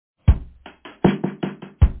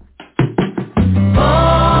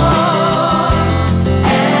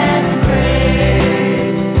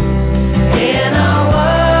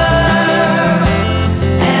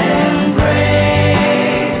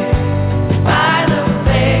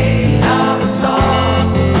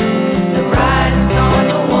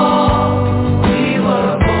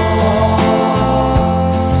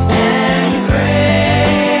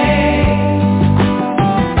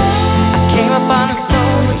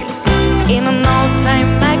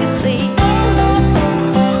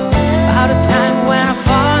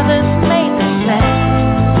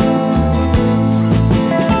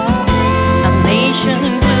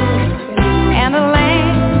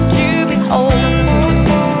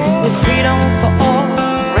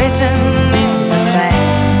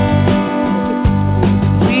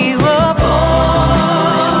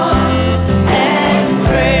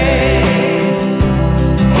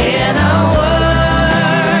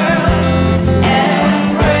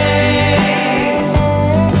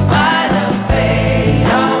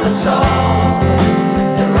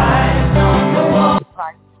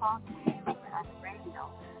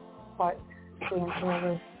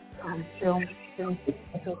I'm still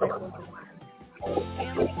grateful.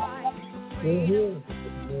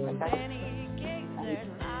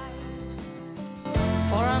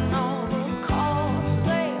 For I know the cause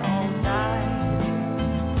they all die.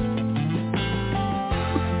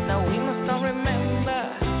 Now we must all remember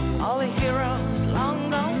all the heroes long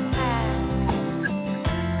gone past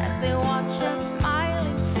as they watch us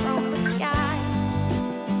smiling from the sky.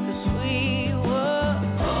 'Cause we were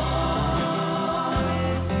born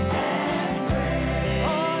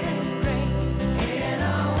and raised in a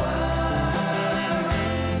world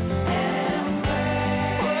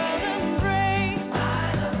embraced by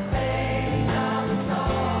the faith of the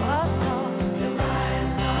soul. The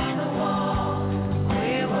rise on the wall.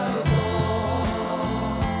 We were born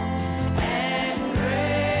and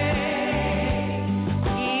raised.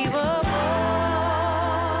 We were born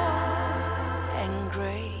and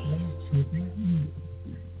raised.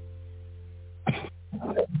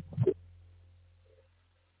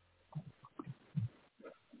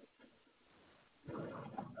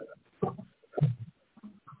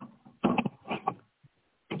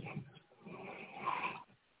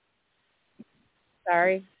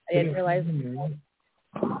 Sorry, I didn't realize.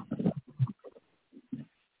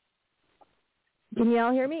 Can you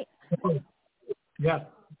all hear me? Yes.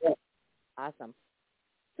 Awesome.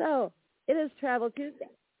 So, it is Travel Tuesday,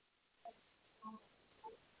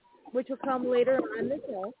 which will come later on the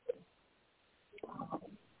show.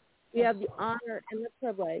 We have the honor and the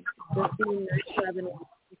privilege of being Nurse 7 and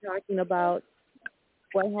talking about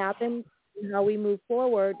what happened and how we move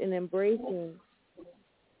forward in embracing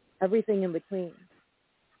everything in between.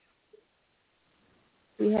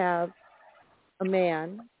 We have a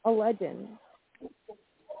man, a legend,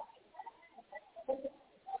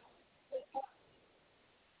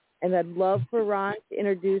 and I'd love for Ron to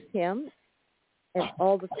introduce him and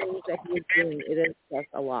all the things that he is doing. It is just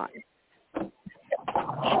a lot.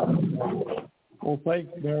 Well,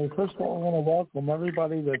 thanks, Mary. First of all, I want to welcome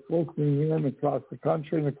everybody that's listening in across the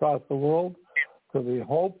country and across the world to the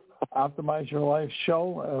Hope Optimize Your Life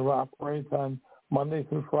show. It operates on Monday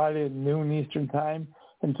through Friday at noon Eastern Time.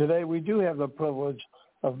 And today we do have the privilege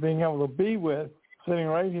of being able to be with, sitting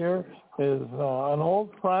right here, is an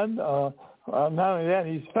old friend. Not only that,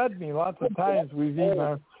 he's fed me lots of times. We've eaten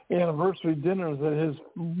our anniversary dinners at his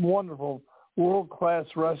wonderful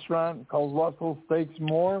world-class restaurant called Russell Steaks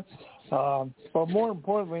More. But more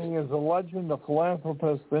importantly, he is a legend, a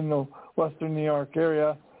philanthropist in the Western New York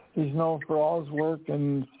area. He's known for all his work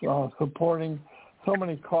and supporting so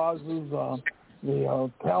many causes.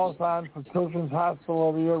 The Telethon for Children's Hospital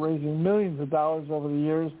over here, raising millions of dollars over the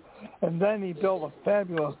years. And then he built a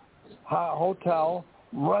fabulous hotel,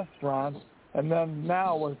 restaurant, and then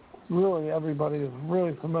now what really everybody is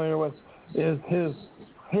really familiar with is his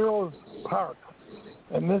Heroes Park.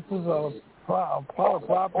 And this is a plot of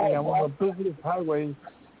property on one of the busiest highways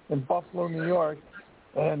in Buffalo, New York.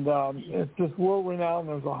 And it's just world-renowned.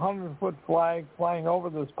 There's a 100-foot flag flying over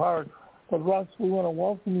this park. But, Russ, we want to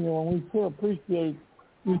welcome you, and we so appreciate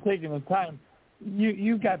you taking the time.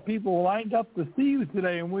 You've got people lined up to see you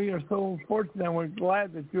today, and we are so fortunate, and we're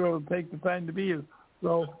glad that you're able to take the time to be here.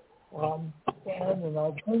 So, and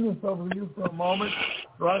I'll turn this over to you for a moment,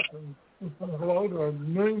 Russ, and just say hello to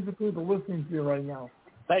millions of people listening to you right now.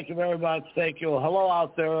 Thank you very much. Thank you. Hello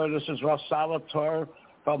out there. This is Russ Salvatore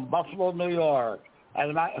from Buffalo, New York.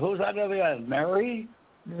 And who's on the other end? Mary?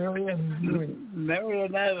 Mary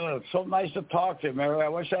and Ed, it's so nice to talk to you, Mary. I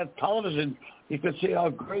wish I had television. You could see how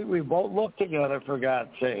great we both look together, for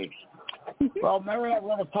God's sake. Well, Mary, I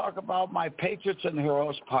want to talk about my Patriots in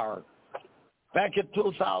Heroes Park. Back in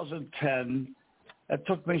 2010, it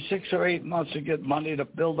took me 6 or 8 months to get money to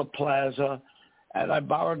build a plaza, and I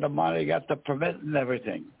borrowed the money, got the permit and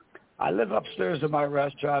everything. I live upstairs in my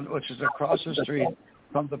restaurant, which is across the street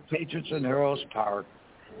from the Patriots in Heroes Park.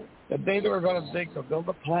 The day they were going to build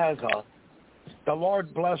a plaza, the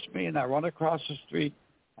Lord blessed me, and I run across the street,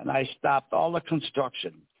 and I stopped all the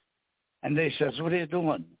construction. And they says, "What are you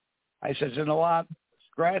doing?" I says, "You know what?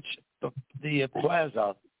 Scratch the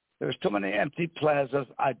plaza. There's too many empty plazas.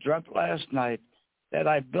 I dreamt last night that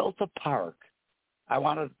I built a park. I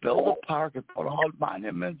wanted to build a park and put all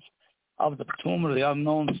monuments of the Tomb of the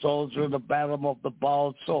Unknown Soldier, the Battle of the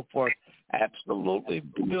Bulge, so forth. Absolutely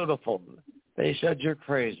beautiful." They said, "You're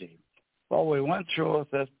crazy." Well, we went through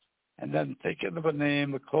with it, and then thinking of a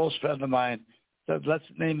name, a close friend of mine said, "Let's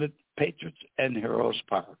name it Patriots and Heroes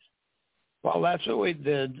Park." Well, that's what we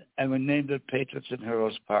did, and we named it Patriots and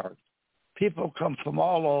Heroes Park. People come from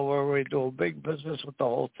all over. We do a big business with the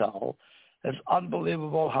hotel. It's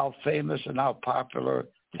unbelievable how famous and how popular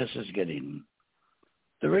this is getting.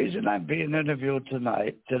 The reason I'm being interviewed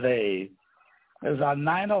today, is on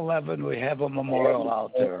 9/11 we have a memorial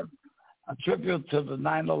out there, a tribute to the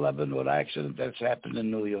 9/11 accident that's happened in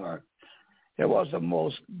New York. It was the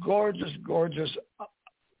most gorgeous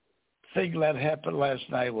thing that happened last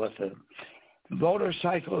night with it.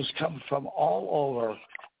 Motorcycles come from all over.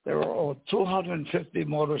 There were over 250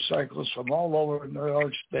 motorcycles from all over New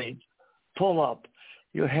York State pull up.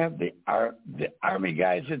 You have the Army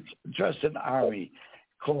guys dressed in Army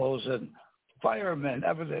clothes and firemen,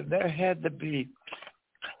 everything. There had to be,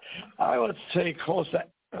 I would say, close to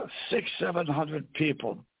 600-700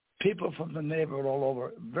 people from the neighborhood all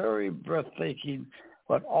over. Very breathtaking,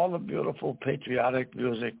 but all the beautiful patriotic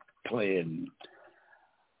music playing.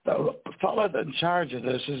 The fellow in charge of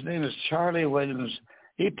this, his name is Charlie Williams.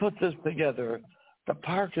 He put this together. The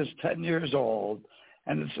park is 10 years old,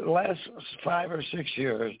 and it's the last 5 or 6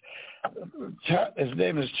 years. His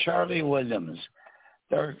name is Charlie Williams.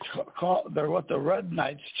 They're what the Red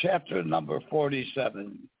Knights, chapter number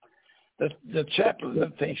 47. The chaplain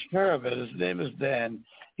that takes care of it, his name is Dan.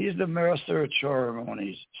 He's the master of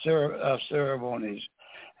ceremonies.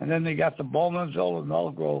 And then they got the Bowmanville and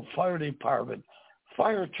Elk Grove Fire Department.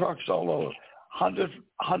 Fire trucks all over,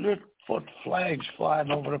 100-foot flags flying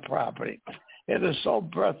over the property. It is so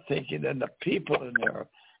breathtaking, and the people in there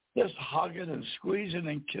just hugging and squeezing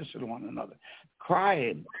and kissing one another,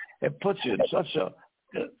 crying. It puts you in such a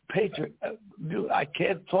patriot. I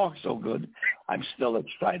can't talk so good. I'm still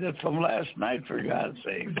excited from last night, for God's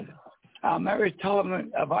sake. Mary, tell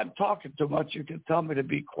me if I'm talking too much, you can tell me to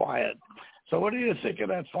be quiet. So what do you think of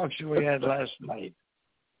that function we had last night?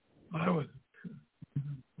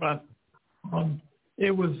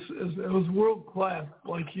 It was world class,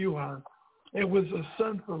 like you are. It was a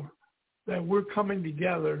sense of that we're coming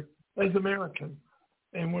together as Americans,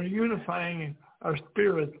 and we're unifying our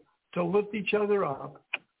spirits to lift each other up,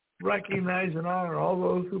 recognize and honor all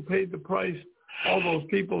those who paid the price, all those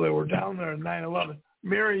people that were down there in 9/11.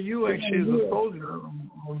 Mary, you actually, as a soldier,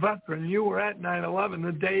 a veteran, you were at 9/11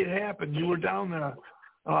 the day it happened. You were down there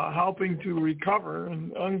helping to recover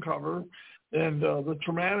and uncover and the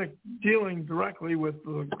traumatic, dealing directly with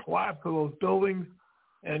the collapse of those buildings.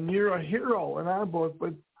 And you're a hero in our book,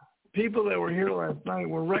 but people that were here last night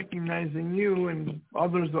were recognizing you and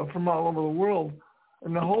others from all over the world.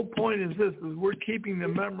 And the whole point is this, is we're keeping the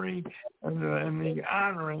memory and the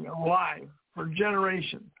honoring alive for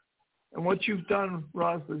generations. And what you've done,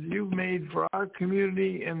 Russ, is you've made for our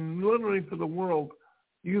community and literally for the world,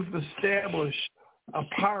 you've established a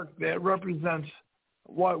park that represents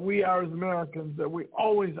what we are as Americans, that we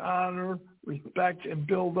always honor, respect, and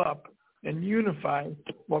build up and unify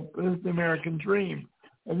what is the American dream.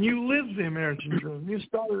 And you lived the American dream. You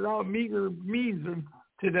started out meager means, and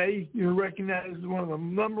today you're recognized as one of the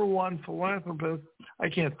number one philanthropists. I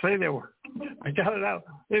can't say that word. I got it out.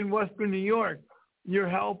 In Western New York. You're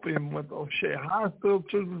helping with O'Shea Hospital,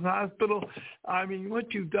 Children's Hospital. I mean,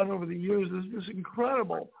 what you've done over the years is just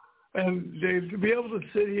incredible. And to be able to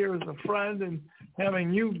sit here as a friend and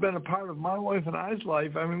having you been a part of my wife and I's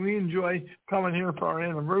life, I mean, we enjoy coming here for our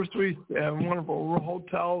anniversaries and wonderful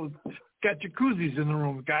hotel. It's got jacuzzis in the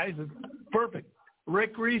room, guys. It's perfect.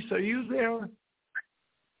 Rick Reese, are you there?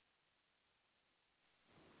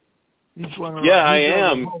 Yeah, I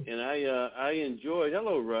am, and I enjoyed.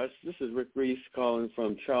 Hello, Russ. This is Rick Reese calling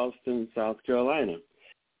from Charleston, South Carolina,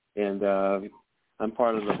 and I'm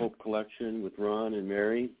part of the Hope Collection with Ron and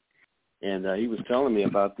Mary. And he was telling me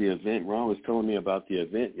about the event. Ron was telling me about the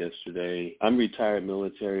event yesterday. I'm retired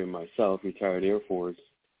military myself, retired Air Force,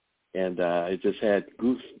 and it just had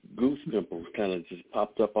goose pimples kind of just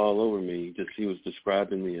popped up all over me. Just he was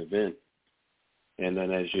describing the event, and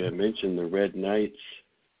then as you had mentioned, the Red Knights.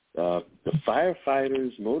 The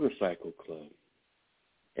Firefighters Motorcycle Club,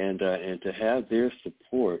 and to have their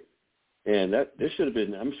support, and that there should have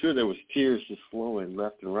been. I'm sure there was tears just flowing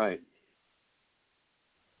left and right.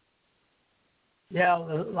 Yeah,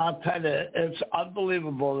 I'll tell you, it's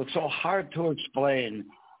unbelievable. It's so hard to explain.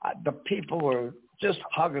 The people were just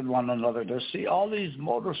hugging one another to see all these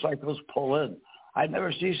motorcycles pull in. I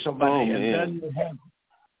never see so many. Oh, and then you have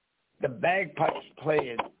the bagpipes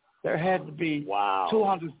playing. There had to be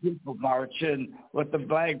 200 people marching with the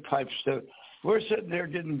bagpipes. We're sitting there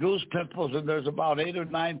getting goose pimples, and there's about 8 or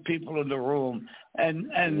 9 people in the room, and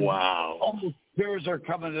almost tears are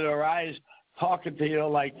coming to their eyes talking to you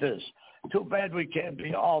like this. Too bad we can't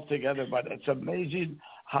be all together, but it's amazing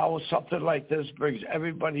how something like this brings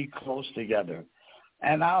everybody close together.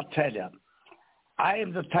 And I'll tell you, I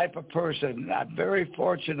am the type of person, I'm very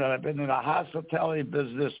fortunate. I've been in the hospitality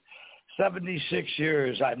business 76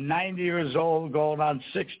 years. I'm 90 years old, going on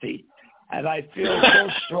 60. and I feel so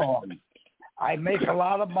strong. I make a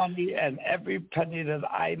lot of money, and every penny that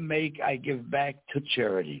I make, I give back to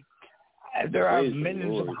charity. And there are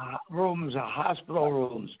millions of rooms, hospital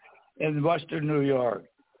rooms in Western New York.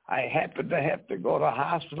 I happen to have to go to a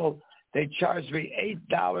hospital. They charge me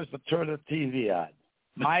 $8 to turn the TV on.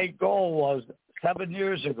 My goal was 7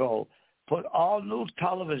 years ago, put all new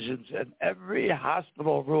televisions in every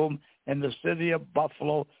hospital room in the city of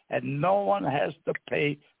Buffalo, and no one has to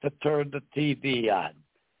pay to turn the TV on.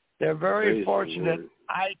 They're very fortunate.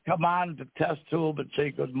 I come on the test tube and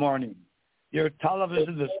say, good morning. Your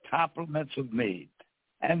television is compliments of me.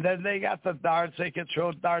 And then they got the darts. They can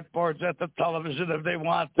throw dartboards at the television if they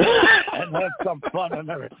want to and have some fun in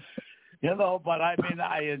there. You know, but I mean,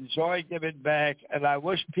 I enjoy giving back, and I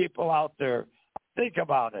wish people out there think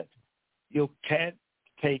about it. You can't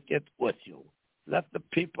take it with you. Let the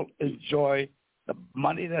people enjoy the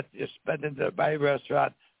money that you spend in my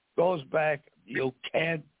restaurant goes back. You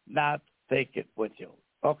cannot take it with you.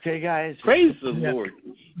 Okay, guys? Praise the Lord.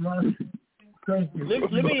 Thank you.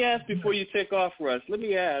 Let me ask before you take off, Russ. Let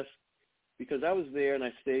me ask, because I was there and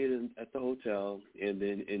I stayed at the hotel and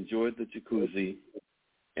then enjoyed the jacuzzi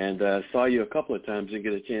and saw you a couple of times and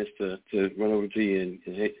get a chance to run over to you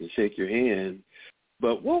and shake your hand.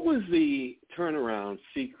 But what was the turnaround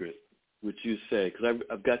secret, would you say? Because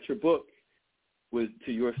I've got your book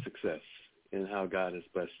to your success and how God has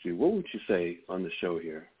blessed you. What would you say on the show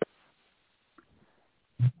here?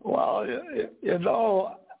 Well, you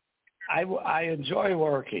know, I enjoy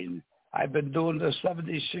working. I've been doing this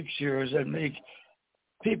 76 years and make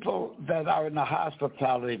people that are in the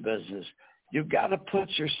hospitality business, you've got to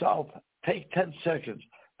take 10 seconds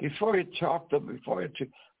before you talk to them,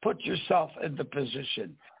 put yourself in the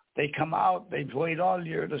position. They come out, they wait all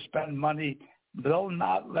year to spend money. Do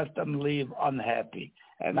not let them leave unhappy.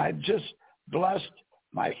 And I'm just blessed.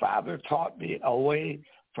 My father taught me a way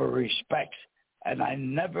for respect, and I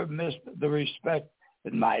never missed the respect.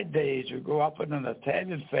 In my days, we grew up in an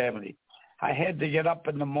Italian family. I had to get up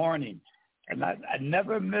in the morning, and I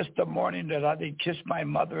never missed the morning that I didn't kiss my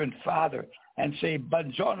mother and father and say,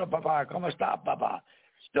 buongiorno, papà, come sta, papà?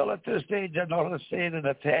 Still at this age, I know how to say it in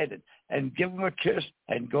Italian, and give them a kiss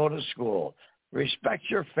and go to school. Respect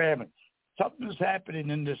your family. Something's happening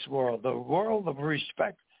in this world. The world of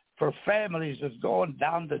respect for families is going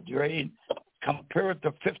down the drain compared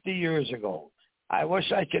to 50 years ago. I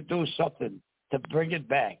wish I could do something to bring it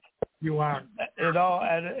back. You are. You know,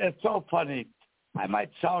 and it's so funny. I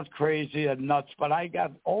might sound crazy and nuts, but I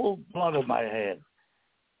got old blood in my head.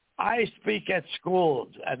 I speak at schools,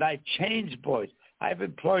 and I change boys. I've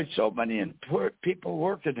employed so many people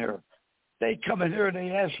working here. They come in here and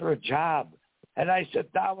they ask for a job. And I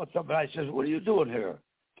sit down with them, and I says, what are you doing here?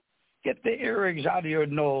 Get the earrings out of your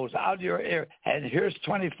nose, out of your ear, and here's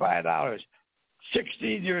 $25.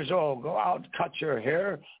 16 years old, go out and cut your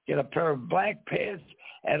hair, get a pair of black pants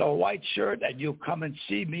and a white shirt, and you come and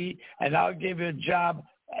see me, and I'll give you a job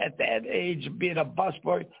at that age, being a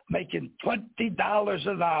busboy, making $20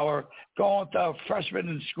 an hour, going to a freshman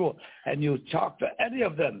in school. And you talk to any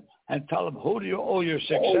of them and tell them, who do you owe your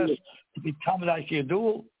success to become like you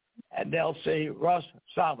do? And they'll say, Russ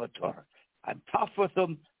Salvatore. I'm tough with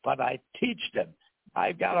them, but I teach them.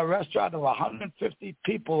 I've got a restaurant of 150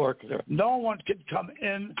 people working there. No one can come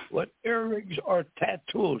in with earrings or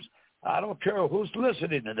tattoos. I don't care who's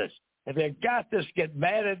listening to this. If you got this, get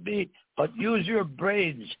mad at me, but use your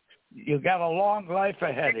brains. You got a long life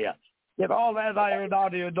ahead of you. Get all that iron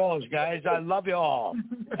out of your nose, guys. I love you all.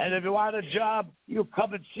 And if you want a job, you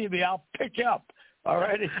come and see me. I'll pick you up. All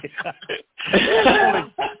right?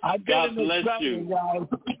 God bless you. Guys.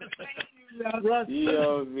 God bless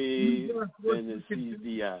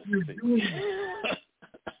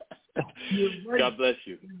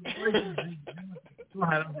you.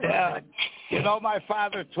 Yeah. You know, my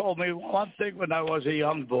father told me one thing when I was a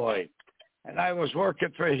young boy, and I was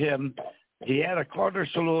working for him. He had a corner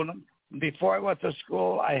saloon. Before I went to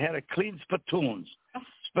school, I had to clean spittoons.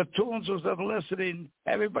 Spittoons was eliciting.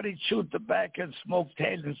 Everybody chewed tobacco and smoked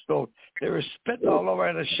Tandem stove. They were spitting all over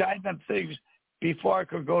and shining things before I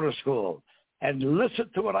could go to school. And listen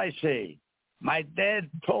to what I say. My dad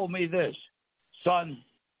told me this, son,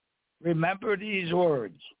 remember these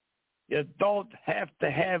words. You don't have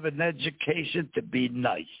to have an education to be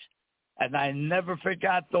nice. And I never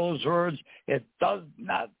forgot those words. It does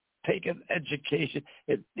not take an education.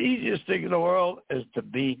 The easiest thing in the world is to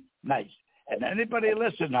be nice. And anybody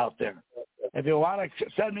listen out there, if you want to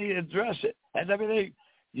send me address it and everything,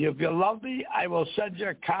 if you love me, I will send you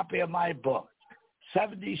a copy of my book.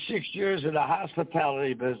 76 years in the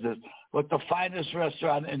hospitality business with the finest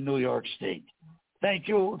restaurant in New York State. Thank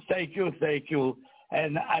you.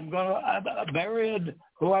 And Marion,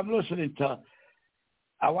 who I'm listening to,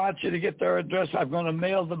 I want you to get their address. I'm going to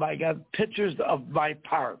mail them. I got pictures of my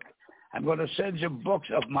park. I'm going to send you books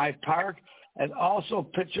of my park and also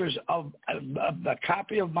pictures of a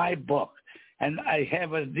copy of my book. And I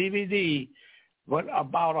have a DVD with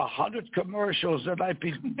about 100 commercials that I'd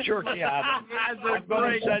be jerky on. I'm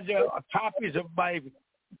going to send you copies of my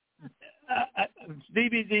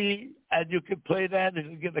DVD, and you can play that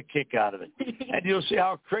and you'll get a kick out of it. And you'll see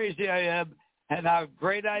how crazy I am and how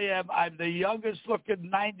great I am. I'm the youngest looking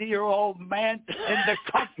 90-year-old man in the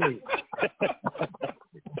country.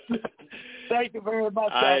 Thank you very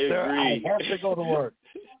much, I agree. I have to go to work.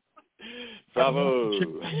 Bravo. It's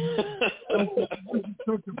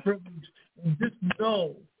such a privilege. And just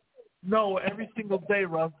know every single day,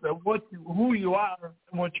 Russ, that who you are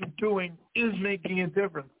and what you're doing is making a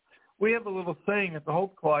difference. We have a little saying at the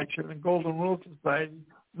Hope Collection and Golden Rule Society.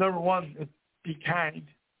 Number one is be kind.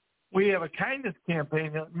 We have a kindness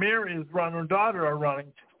campaign that Mary is running, her daughter are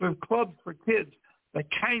running. We have clubs for kids, the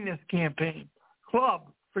kindness campaign, club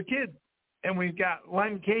for kids. And we've got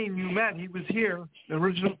Len Kane, you met. He was here, the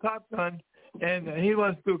original Top Gun, and he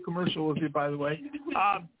wants to do a commercial with you, by the way.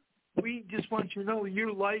 We just want you to know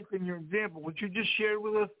your life and your example, what you just shared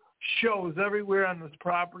with us, shows everywhere on this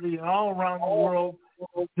property and all around the world.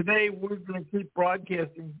 Today, we're going to keep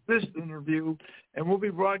broadcasting this interview, and we'll be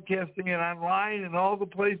broadcasting it online and all the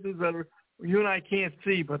places that you and I can't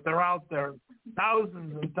see, but they're out there.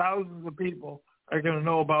 Thousands and thousands of people are going to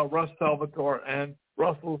know about Russ Salvatore and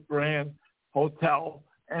Russell's Grand Hotel,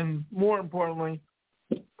 and more importantly,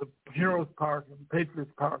 the Heroes Park and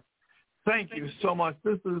Patriots Park. Thank you so much.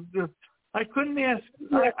 This is just, I couldn't ask,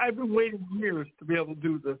 I've been waiting years to be able to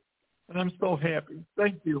do this, and I'm so happy.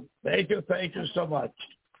 Thank you. Thank you so much.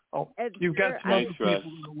 Oh, you've got some other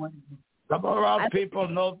people waiting. Some around people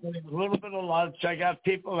know a little bit of lunch. I got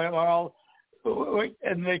people that are all,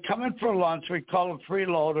 and they come in for lunch. We call them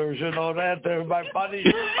freeloaders, you know that. They're my buddies.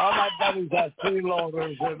 All my buddies are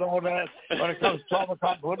freeloaders, you know that. When it comes to 12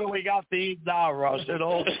 o'clock, what do we got to eat now, Russ, you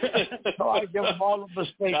know? So I give them all the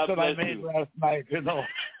mistakes that I made last night, you know.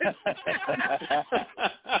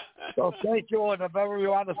 So thank you, and if ever you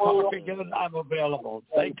want to talk again, I'm available.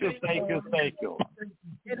 Thank you.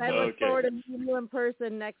 And I look forward to meeting you in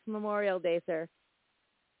person next Memorial Day, sir.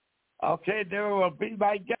 Okay, there will be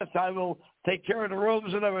my guest. I will take care of the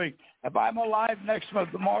rooms and everything. If I'm alive next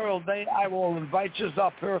Memorial Day, I will invite you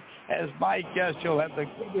up here as my guest. You'll have the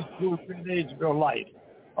greatest 2 or 3 days of your life.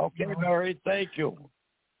 Okay, Mary, thank you.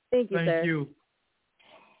 Thank you, sir. Thank you.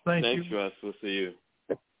 Thanks, Russ. We'll see you.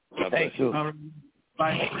 God Thank bless you.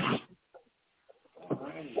 Bye.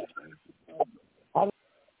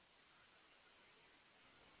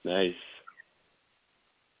 Nice.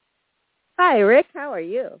 Hi, Rick. How are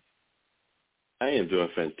you? I am doing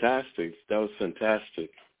fantastic. That was fantastic.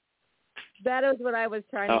 That is what I was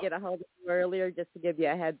trying to get a hold of you earlier, just to give you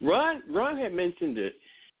a heads up. Ron had mentioned it,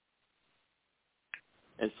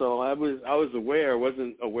 and so I was aware.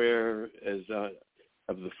 Wasn't aware as of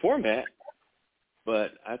the format,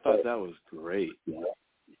 but I thought that was great.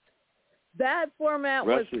 That format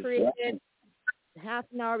was created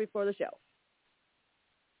half an hour before the show.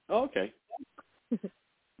 Oh, okay.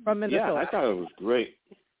 From Minnesota. Yeah, I thought it was great.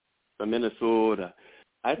 From Minnesota.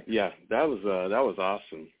 That was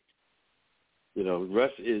awesome. You know,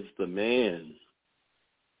 Russ is the man.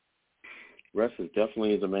 Russ is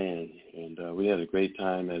definitely the man, and we had a great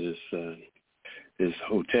time at his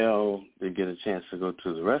hotel. Didn't get a chance to go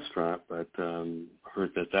to the restaurant, but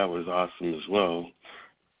heard that was awesome as well.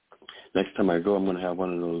 Next time I go, I'm going to have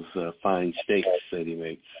one of those fine steaks that he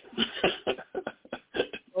makes.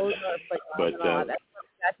 Those are that's what I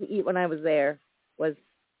got to eat when I was there. Was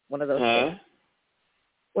one of those steaks.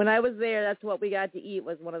 When I was there, that's what we got to eat,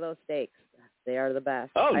 was one of those steaks. They are the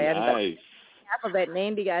best. Oh, I had nice. half of it, and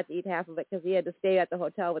Andy got to eat half of it because he had to stay at the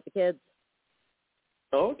hotel with the kids.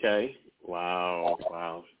 Okay. Wow.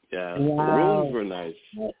 Yeah. Wow. The rooms were nice.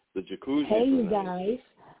 The jacuzzi Hey, were nice. guys.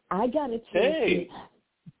 I got a chance. Hey.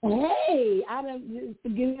 Hey,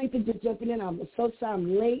 forgive me for just jumping in. I'm so sorry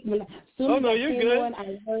I'm late. You're good.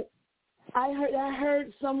 I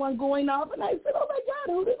heard someone going off, and I said, "Oh my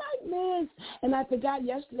God, who did I miss?" And I forgot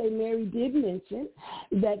yesterday. Mary did mention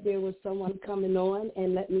that there was someone coming on,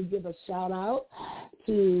 and let me give a shout out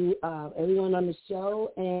to everyone on the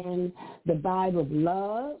show and the vibe of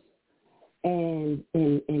love and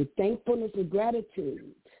thankfulness and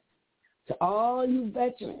gratitude to all you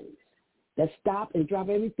veterans that stop and drop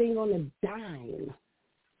everything on a dime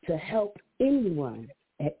to help anyone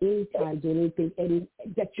at any time, do anything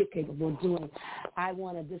that you're capable of doing.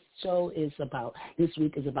 This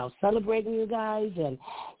week is about celebrating you guys, and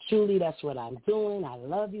truly that's what I'm doing. I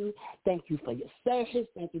love you. Thank you for your service.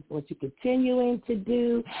 Thank you for what you're continuing to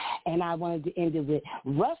do. And I wanted to end it with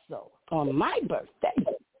Russell on my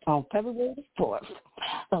birthday on February the 4th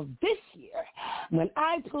of this year, when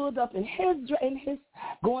I pulled up in his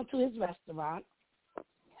going to his restaurant.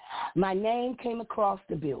 My name came across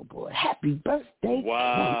the billboard. Happy birthday.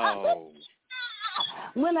 Wow.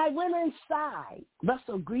 When I went inside,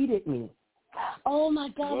 Russell greeted me. Oh, my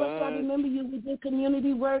God, Russell, I remember you. We did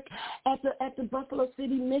community work at the Buffalo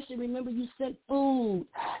City Mission. Remember you sent food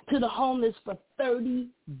to the homeless for 30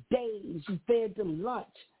 days. You fed them lunch,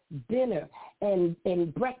 dinner,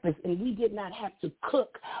 and breakfast, and we did not have to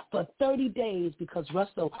cook for 30 days because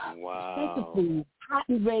Russell sent the food hot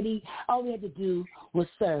and ready. All we had to do was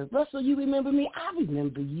serve. Russell, you remember me? I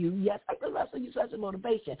remember you. Yes, I said, Russell, you're such a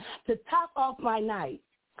motivation. To top off my night,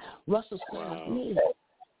 Russell served me.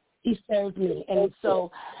 He served me. And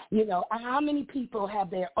so, how many people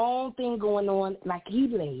have their own thing going on like he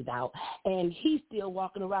laid out, and he's still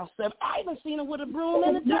walking around serving? I even seen him with a broom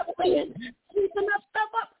and a dustpan, sweeping up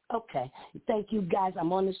stuff up. Okay. Thank you, guys.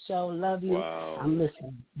 I'm on the show. Love you. Wow. I'm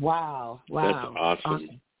listening. Wow. That's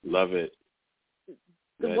awesome. Love it.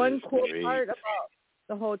 The one cool part about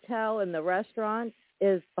the hotel and the restaurant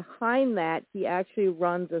is behind that, he actually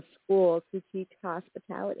runs a school to teach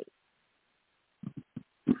hospitality.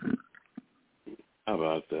 How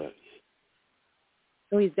about that?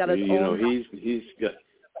 So he's got his own. He's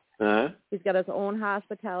got his own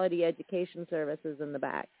hospitality education services in the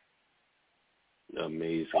back.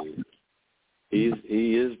 Amazing. He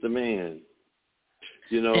is the man.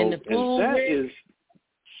 And the food, and that Rick, is.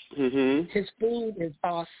 Mm-hmm. His food is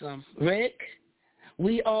awesome, Rick.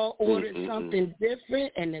 We all ordered something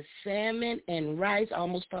different, and the salmon and rice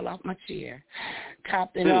almost fell off my chair.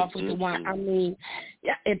 Topped it off with the wine. I mean,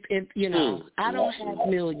 I don't have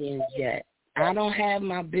millions yet. I don't have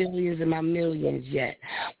my billions and my millions yet.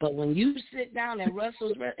 But when you sit down at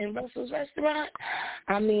Russell's restaurant,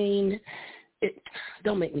 I mean,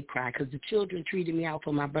 don't make me cry because the children treated me out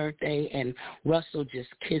for my birthday, and Russell just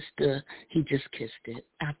kissed it.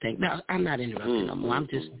 I think. No, I'm not interrupting no more.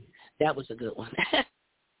 That was a good one.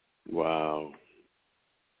 Wow.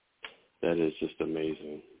 That is just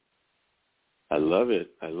amazing. I love it.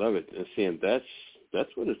 And seeing that's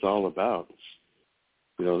what it's all about.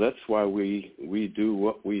 That's why we do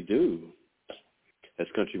what we do. As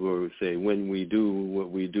country boy would say, when we do what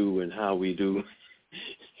we do and how we do.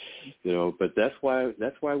 But that's why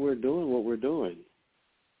we're doing what we're doing.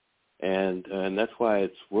 And that's why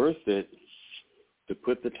it's worth it to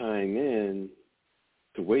put the time in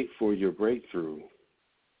to wait for your breakthrough,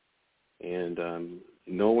 and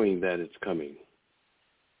knowing that it's coming,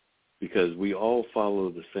 because we all follow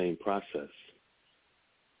the same process.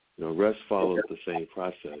 Russ follows the same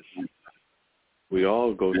process. We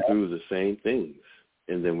all go through the same things,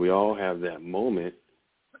 and then we all have that moment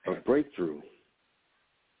of breakthrough.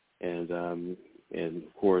 And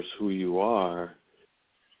of course, who you are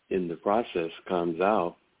in the process comes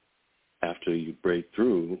out after you break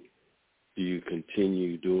through. Do you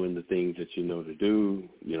continue doing the things that you know to do?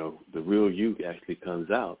 The real you actually comes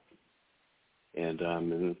out. And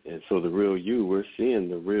so the real you, we're seeing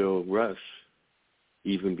the real Russ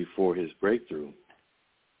even before his breakthrough.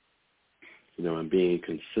 And being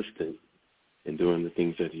consistent and doing the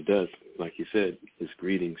things that he does. Like you said, his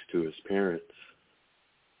greetings to his parents,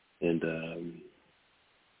 and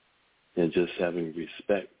just having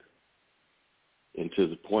respect, and to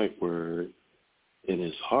the point where in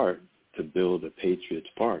his heart to build a Patriots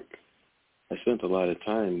Park. I spent a lot of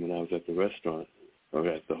time when I was at the restaurant or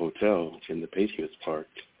at the hotel in the Patriots Park,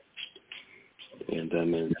 and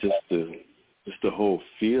just the whole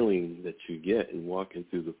feeling that you get in walking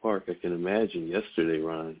through the park. I can imagine yesterday,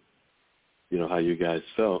 Ron, how you guys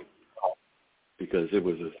felt, because it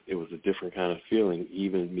was a different kind of feeling.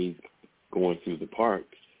 Even me going through the park,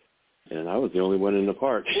 and I was the only one in the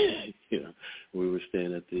park. We were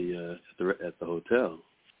staying at the hotel.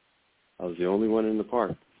 I was the only one in the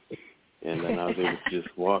park, and then I was able to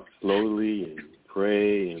just walk slowly and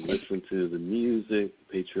pray and listen to the music,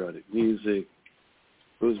 patriotic music.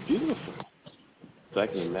 It was beautiful. So I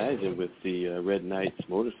can imagine with the Red Knights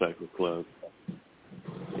Motorcycle Club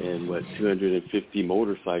and 250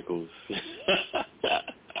 motorcycles.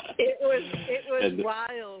 It was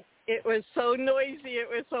wild. It was so noisy. It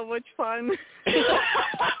was so much fun.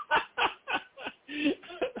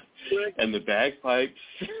 And the bagpipes.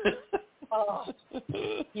 Oh,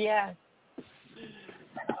 yes.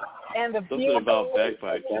 And the something about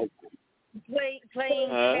bagpipes.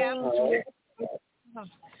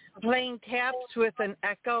 playing taps with an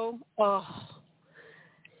echo. Oh,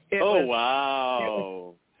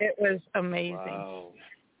 wow! It was amazing. Wow.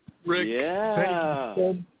 Rick, yeah.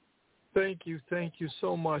 Thank you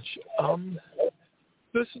so much.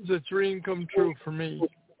 This is a dream come true for me.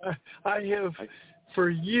 I have, for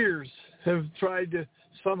years, have tried to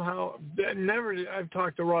somehow, I've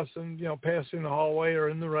talked to Russ and, passing the hallway or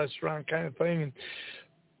in the restaurant kind of thing, and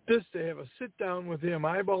just to have a sit down with him,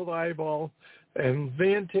 eyeball to eyeball, and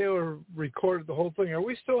Van Taylor recorded the whole thing. Are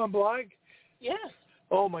we still on blog? Yes.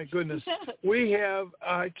 Oh my goodness. We have,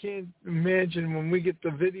 I can't imagine when we get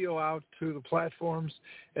the video out to the platforms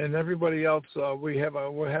and everybody else,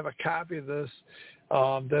 we'll have a copy of this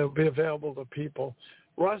that'll be available to people.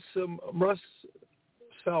 Russ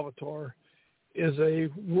Salvatore is a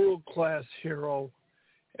world-class hero.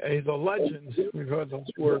 He's a legend. We've heard those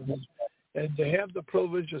words. And to have the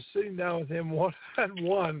privilege of sitting down with him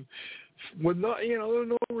one-on-one with no, there were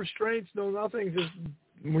no restraints, no nothing,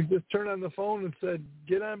 we just turned on the phone and said,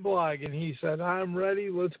 get on blog. And he said, I'm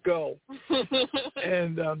ready. Let's go.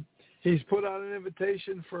 And he's put out an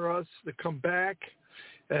invitation for us to come back.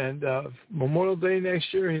 And Memorial Day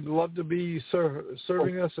next year, he'd love to be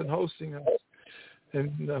serving us and hosting us.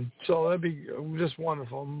 And so that'd be just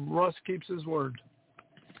wonderful. Russ keeps his word.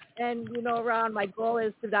 And, Ron, my goal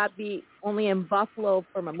is to not be only in Buffalo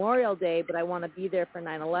for Memorial Day, but I want to be there for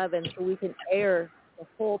 9/11 so we can air the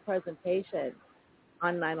full presentation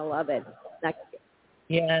on 9/11 next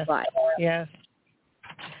year. Yes. But, yes.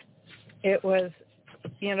 It was,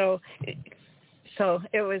 so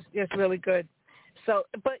it was just really good. So,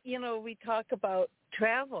 but, we talk about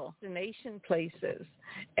travel, destination places,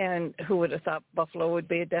 and who would have thought Buffalo would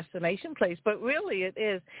be a destination place? But really it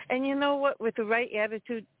is. And you know what? With the right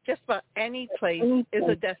attitude, just about any place is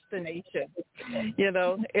a destination.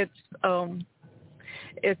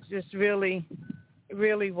 It's just really,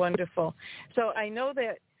 really wonderful. So I know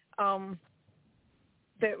that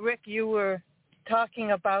that Rick, you were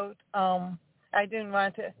talking about. I didn't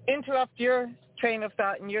want to interrupt your train of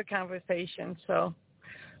thought in your conversation. So.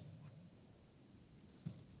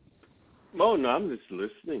 Oh no, I'm just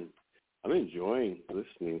listening. I'm enjoying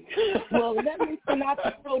listening. Well, let me not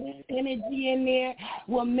throw this energy in there.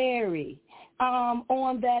 Well, Mary,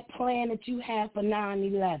 on that plan that you have for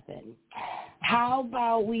 9/11, how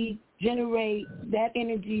about we generate that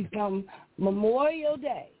energy from Memorial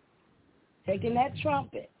Day, taking that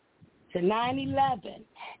trumpet to 9/11,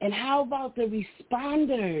 and how about the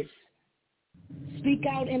responders speak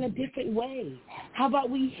out in a different way? How about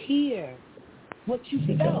we hear what you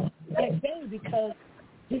felt that day? Because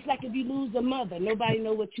just like if you lose a mother, nobody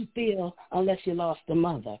know what you feel unless you lost a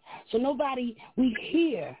mother. So we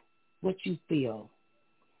hear what you feel.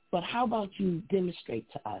 But how about you demonstrate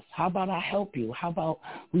to us? How about I help you? How about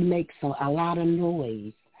we make a lot of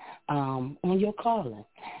noise on your calling?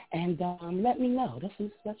 And let me know.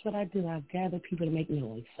 That's what I do. I gather people to make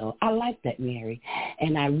noise. So I like that, Mary.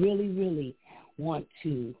 And I really, really want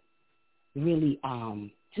to really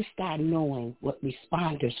just start knowing what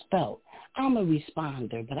responders felt. I'm a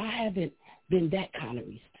responder, but I haven't been that kind of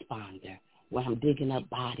responder where I'm digging up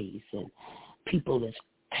bodies and people that's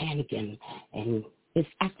panicking, and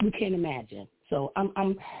we can't imagine. So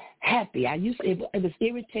I'm happy. It was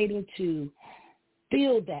irritating to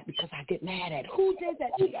feel that because I get mad at who did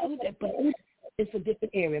that, but it's a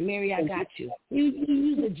different area. Mary, I got you. You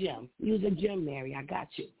use a gym. Use a gym, Mary. I got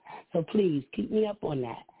you. So please keep me up on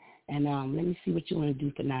that. And let me see what you want to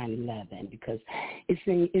do for 9/11 because it's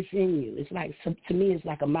in you. It's like, to me, it's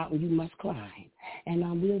like a mountain you must climb.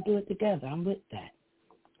 And we'll do it together. I'm with that.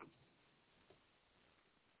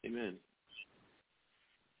 Amen.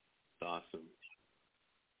 It's awesome.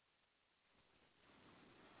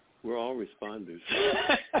 We're all responders.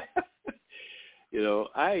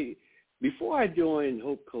 Before I joined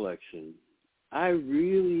Hope Collection, I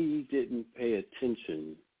really didn't pay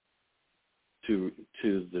attention to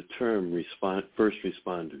the term first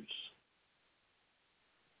responders.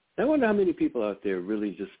 I wonder how many people out there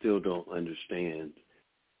really just still don't understand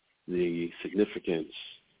the significance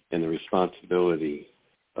and the responsibility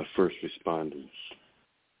of first responders.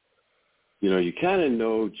 You kind of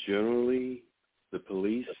know generally the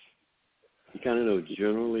police. You kind of know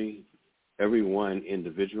generally everyone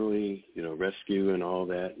individually, rescue and all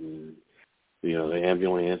that, and, the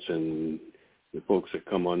ambulance and the folks that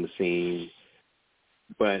come on the scene.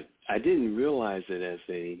 But I didn't realize it as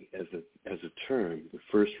a term, the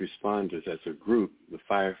first responders as a group, the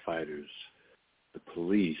firefighters, the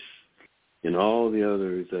police, and all the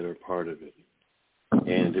others that are part of it.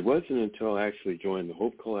 And it wasn't until I actually joined the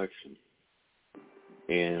Hope Collection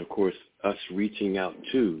And, of course, us reaching out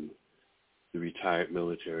to the retired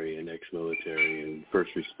military and ex-military and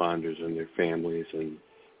first responders and their families and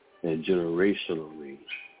generationally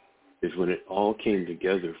is when it all came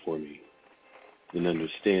together for me in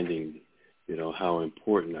understanding, how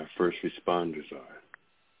important our first responders are.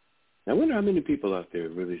 I wonder how many people out there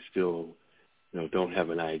really still, don't have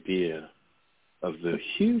an idea of the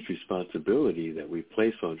huge responsibility that we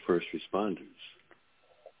place on first responders,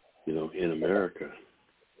 in America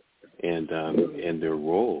and their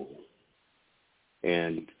role.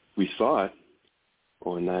 And we saw it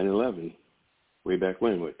on 9/11 way back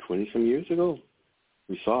when, 20-some years ago?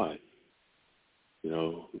 We saw it.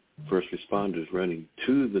 First responders running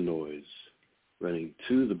to the noise, running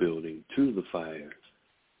to the building, to the fire.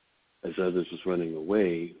 As others was running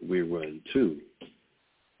away, we run too.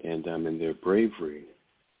 And in their bravery,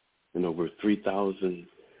 and over 3,000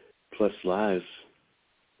 plus lives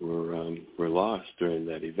were lost during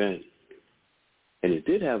that event. And it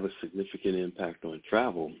did have a significant impact on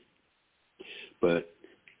travel. But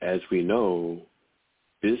as we know,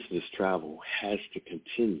 business travel has to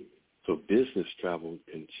continue. So business travel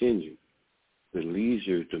continued. The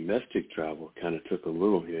leisure domestic travel kind of took a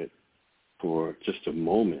little hit for just a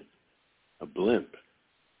moment, a blimp.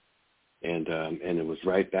 And it was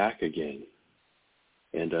right back again.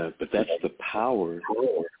 And but that's the power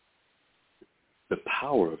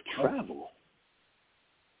of travel.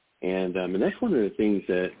 And that's one of the things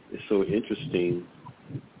that is so interesting,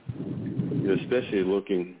 especially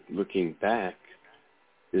looking back,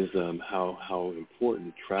 is how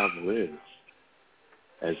important travel is.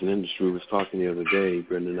 As an industry, we was talking the other day,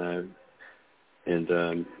 Brenda and I, and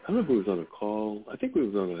I don't know if we was on a call. I think we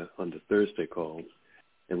was on the Thursday call,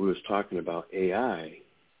 and we was talking about AI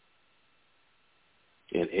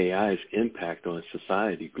and AI's impact on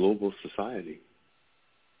society, global society,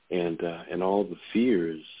 and all the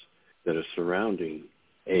fears that are surrounding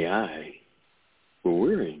AI. When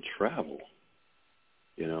we're in travel,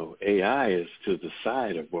 AI is to the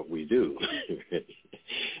side of what we do.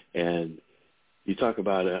 And you talk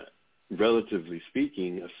about relatively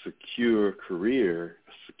speaking, a secure career,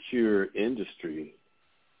 a secure industry.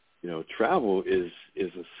 Travel is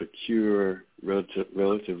a secure,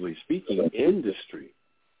 relatively speaking, industry.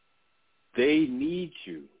 They need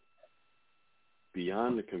you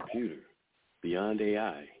beyond the computer, beyond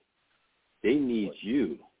AI. They need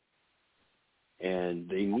you. And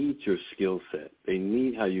they need your skill set. They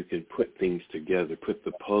need how you can put things together, put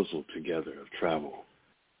the puzzle together of travel.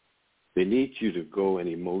 They need you to go and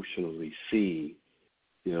emotionally see,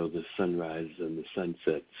 the sunrise and the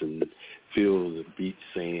sunsets and feel the beach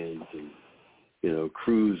sands and,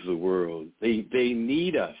 cruise the world. They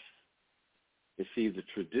need us. You see, the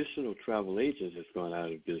traditional travel agent has gone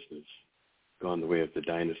out of business, gone the way of the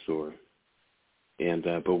dinosaur. And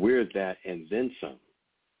but we're that and then some.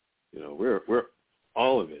 We're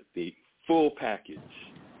all of it, the full package.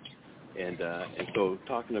 And so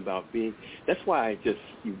talking about that's why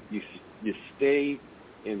you stay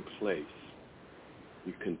in place.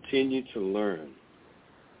 You continue to learn.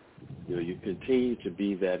 You continue to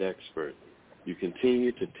be that expert. You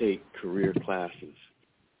continue to take career classes.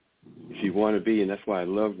 If you want to be, and that's why I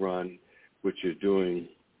love, Ron, what you're doing,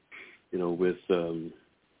 with,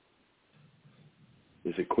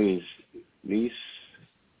 is it Queen's niece?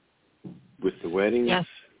 With the weddings. Yes.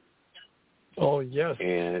 Oh, yes.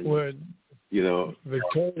 And,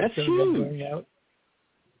 Victoria's that's huge.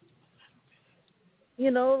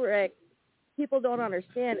 Rick, people don't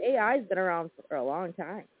understand AI's been around for a long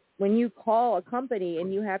time. When you call a company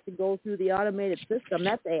and you have to go through the automated system,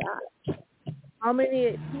 that's AI. How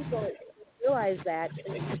many people realize that?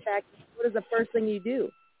 And in fact, what is the first thing you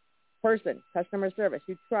do? Customer service.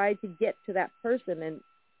 You try to get to that person and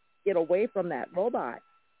get away from that robot.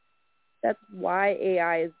 That's why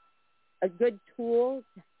AI is a good tool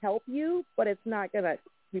to help you, but it's not going to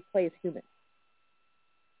replace humans.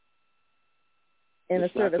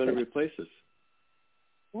 It's not going to replace us.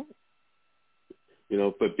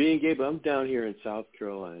 Yeah. But being able, I'm down here in South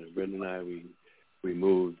Carolina. Brenda and I, we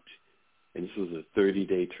moved, and this was a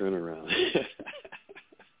 30-day turnaround.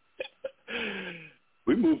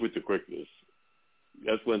 We move with the quickness.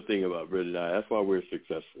 That's one thing about Brenda and I. That's why we're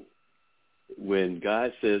successful. When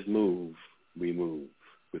God says move, we move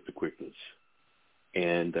with the quickness.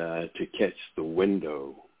 And to catch the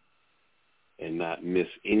window and not miss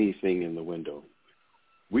anything in the window.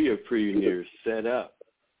 We are pretty near set up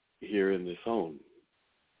here in this home.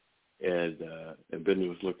 And Brenda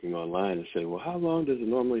was looking online and said, well, how long does it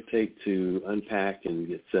normally take to unpack and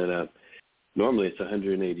get set up? Normally it's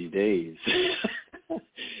 180 days.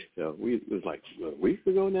 It was like a week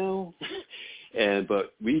ago now.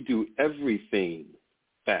 But we do everything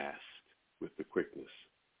fast with the quickness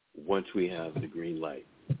once we have the green light.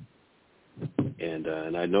 And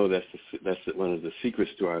I know that's one of the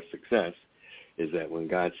secrets to our success is that when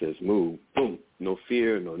God says move, boom, no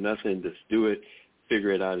fear, no nothing, just do it,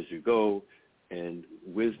 figure it out as you go, and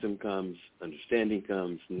wisdom comes, understanding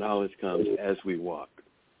comes, knowledge comes as we walk.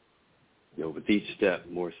 With each step,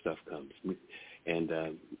 more stuff comes. And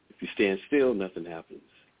if you stand still, nothing happens.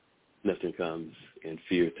 Nothing comes, and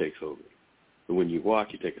fear takes over. But when you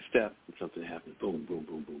walk, you take a step, and something happens. Boom, boom,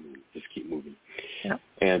 boom, boom, boom. Just keep moving. Yep.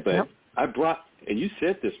 I brought, and you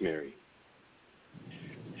said this, Mary.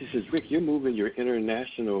 She says, Rick, you're moving your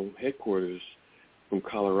international headquarters from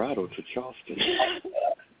Colorado to Charleston.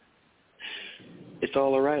 It's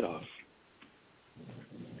all a write-off.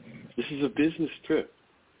 This is a business trip.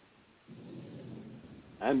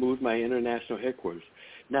 I moved my international headquarters.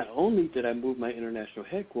 Not only did I move my international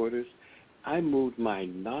headquarters, I moved my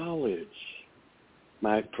knowledge,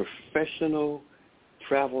 my professional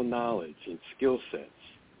travel knowledge and skill sets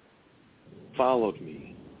followed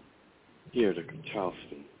me here to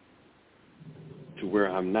Charleston, to where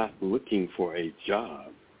I'm not looking for a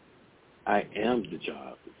job. I am the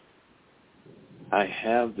job. I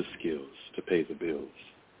have the skills to pay the bills.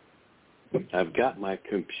 I've got my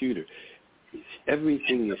computer.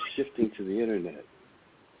 Everything is shifting to the internet.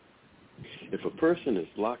 If a person is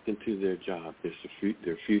locked into their job,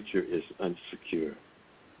 their future is unsecure.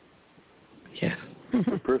 Yeah. If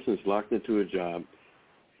a person is locked into a job,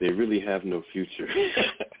 they really have no future.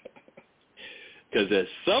 Because at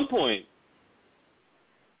some point,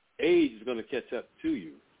 age is going to catch up to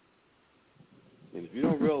you. And if you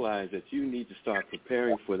don't realize that you need to start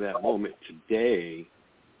preparing for that moment today,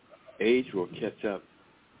 age will catch up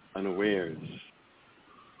unawares.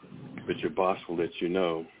 But your boss will let you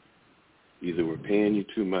know either we're paying you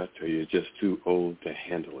too much or you're just too old to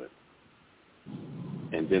handle it.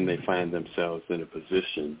 And then they find themselves in a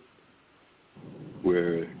position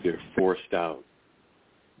where they're forced out.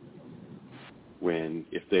 When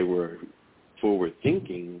if they were forward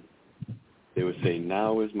thinking, they would say,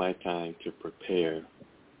 now is my time to prepare.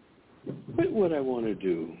 What would I want to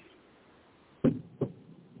do?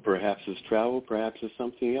 Perhaps it's travel, perhaps it's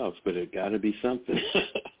something else, but it got to be something.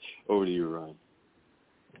 Over to you, Ron.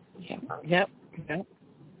 Yep.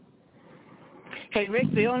 Hey,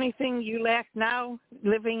 Rick, the only thing you lack now,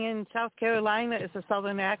 living in South Carolina, is a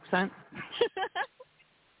Southern accent.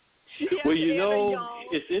 Well,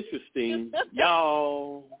 it's interesting.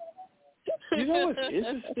 Y'all. You know what's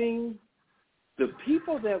interesting? The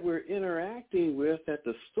people that we're interacting with at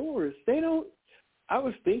the stores, I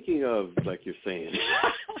was thinking of, like you're saying,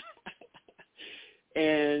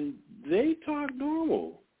 and they talk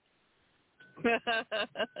normal.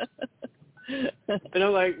 And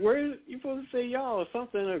I'm like, where are you supposed to say y'all or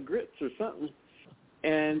something, or grits or something?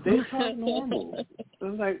 And they talk normal. I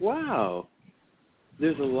was like, wow,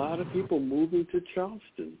 there's a lot of people moving to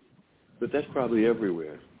Charleston, but that's probably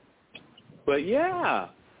everywhere. But yeah,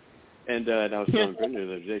 and I was telling Brenda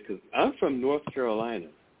the other day, because I'm from North Carolina.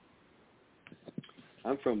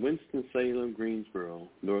 I'm from Winston-Salem, Greensboro,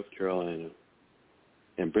 North Carolina,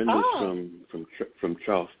 and Brenda's from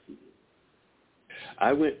Charleston.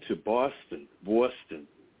 I went to Boston.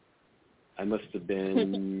 I must have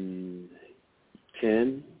been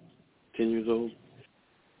 10 years old,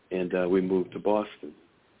 and we moved to Boston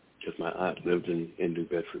because my aunt lived in New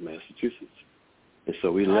Bedford, Massachusetts, and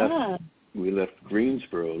so we left. We left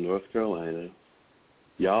Greensboro, North Carolina,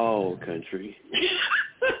 y'all country,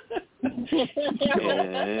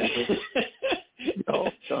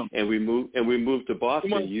 and we moved to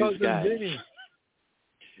Boston.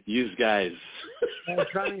 You guys. My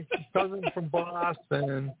Chinese cousin from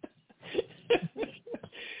Boston.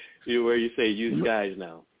 Where you say "use guys"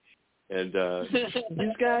 now, and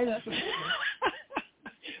 "use guys."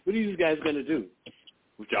 What are you guys gonna do?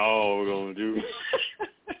 What y'all gonna do?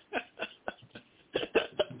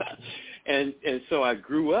 And so I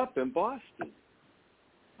grew up in Boston.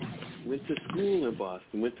 Went to school in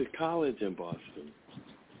Boston. Went to college in Boston.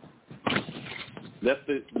 Left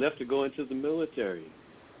to go into the military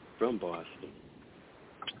from Boston.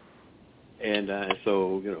 And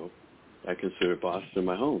so, I consider Boston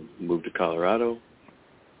my home. Moved to Colorado.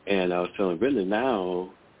 And I was telling Brenda,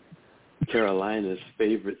 now Carolina's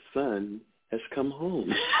favorite son has come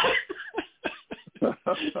home.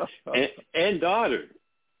 and daughter.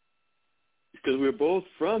 Because we're both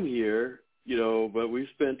from here, but we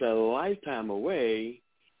spent a lifetime away,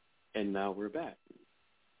 and now we're back.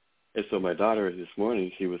 And so my daughter this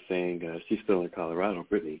morning, she was saying she's still in Colorado,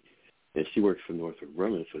 Brittany, and she works for Northrop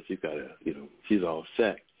Grumman, so she's got she's all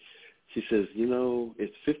set. She says,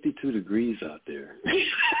 it's 52 degrees out there.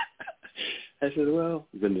 I said, well,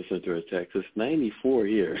 goodness, sent her a text. It's 94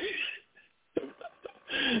 here.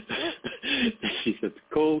 She said, the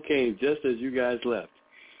cold came just as you guys left.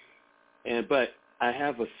 But I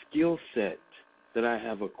have a skill set that I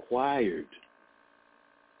have acquired.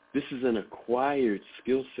 This is an acquired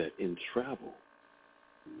skill set in travel.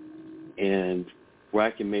 And where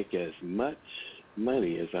I can make as much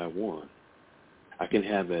money as I want. I can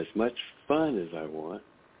have as much fun as I want.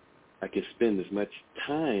 I can spend as much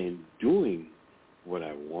time doing what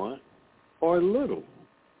I want or little.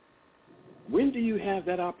 When do you have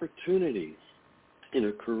that opportunity in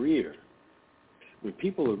a career? When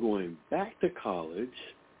people are going back to college,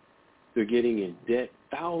 they're getting in debt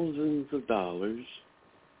thousands of dollars,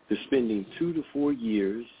 they're spending 2 to 4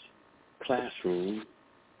 years classroom,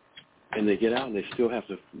 and they get out and they still have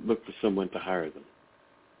to look for someone to hire them.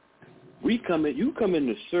 You come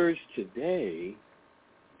into Surge today,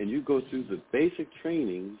 and you go through the basic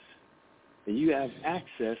trainings, and you have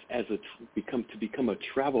access to become a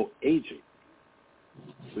travel agent.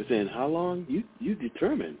 Within how long? You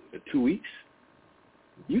determine. 2 weeks?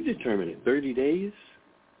 You determine it. 30 days?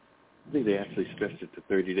 I think they actually stretched it to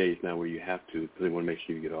 30 days now where you have to because they want to make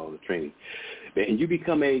sure you get all the training. And you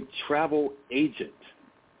become a travel agent,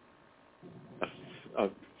 a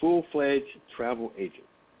full-fledged travel agent.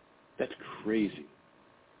 That's crazy.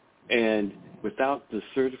 And without the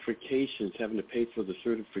certifications, having to pay for the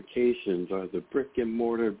certifications or the brick and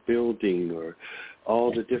mortar building or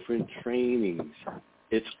all the different trainings,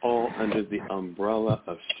 it's all under the umbrella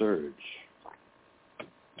of Surge.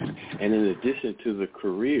 And in addition to the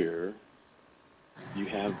career, you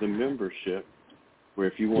have the membership where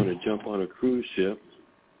if you want to jump on a cruise ship,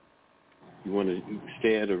 you want to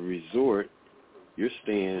stay at a resort, you're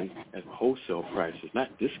staying at wholesale prices,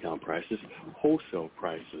 not discount prices, wholesale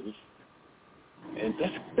prices. And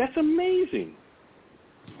that's amazing.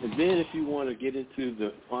 And then if you want to get into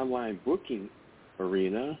the online booking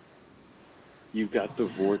arena, you've got the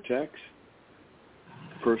Vortex,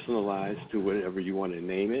 personalized to whatever you want to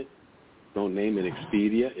name it. Don't name it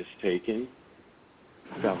Expedia, it's taken.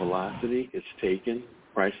 Travelocity, it's taken.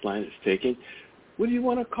 Priceline, it's taken. What do you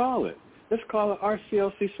want to call it? Let's call it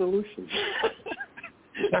RCLC Solutions.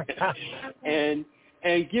 and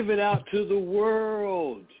give it out to the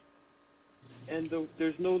world. And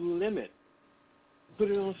there's no limit.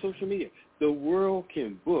 Put it on social media. The world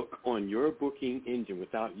can book on your booking engine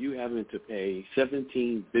without you having to pay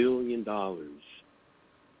 $17 billion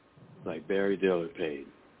like Barry Diller paid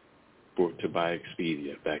to buy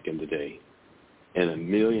Expedia back in the day, and $1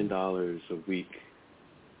 million a week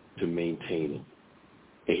to maintain it.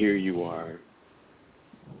 And here you are,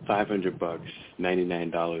 $500,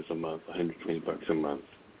 $99 a month, $120 a month,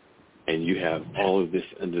 and you have all of this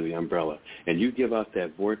under the umbrella. And you give out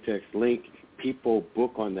that Vortex link, people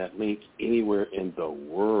book on that link anywhere in the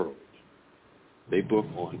world. They book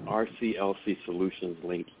on RCLC Solutions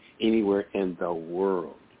link anywhere in the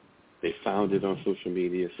world. They found it on social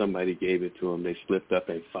media. Somebody gave it to them. They slipped up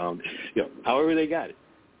and found it. However they got it.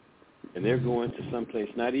 And they're going to someplace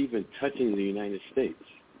not even touching the United States.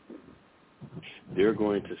 They're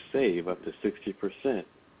going to save up to 60%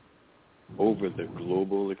 over the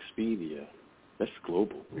global Expedia. That's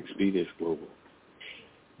global. Expedia is global.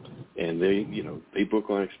 And they book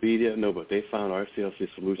on Expedia. No, but they found RCLC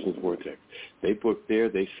Solutions Vortex. They book there.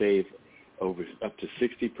 They save up to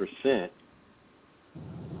 60%.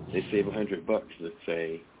 They save $100, let's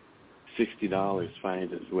say. $60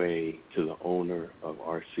 finds its way to the owner of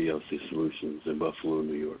RCLC Solutions in Buffalo,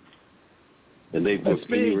 New York. And they book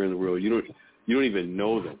anywhere in the world. You don't even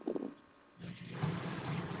know them.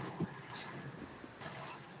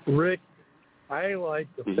 Rick, I like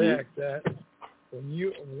the fact that can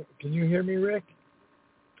you hear me, Rick?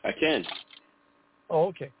 I can. Oh,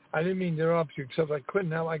 okay. I didn't mean to interrupt you, except I couldn't.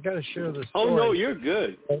 Now I got to share this story. Oh no, you're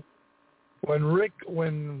good.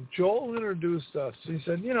 When Joel introduced us, he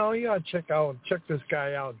said, you got to check this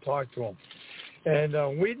guy out and talk to him.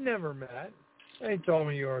 And we'd never met. And he told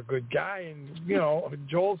me you were a good guy. And,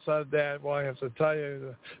 Joel said that, well, I have to tell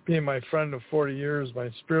you, being my friend of 40 years, my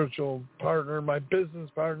spiritual partner, my business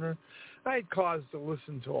partner, I had cause to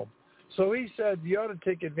listen to him. So he said, you ought to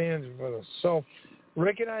take advantage of us. So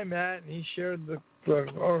Rick and I met, and he shared the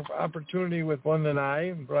opportunity with Linda and I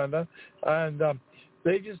and Brenda. And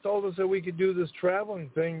they just told us that we could do this traveling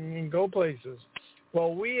thing and go places.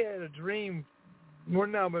 Well, we had a dream. We're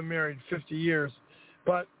now been married 50 years.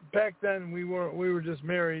 But back then we were just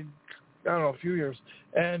married, I don't know, a few years.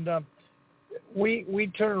 And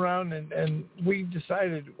we turned around and we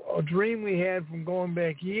decided a dream we had from going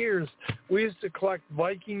back years. We used to collect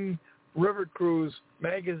Viking river cruise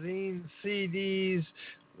magazines, CDs,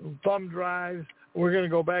 thumb drives. We're going to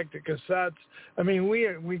go back to cassettes. I mean, we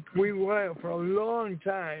went for a long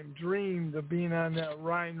time dreamed of being on that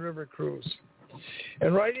Rhine River cruise.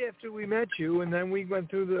 And right after we met you, and then we went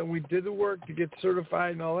through we did the work to get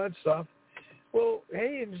certified and all that stuff. Well,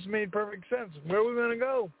 hey, it just made perfect sense. Where are we going to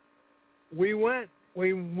go? We went.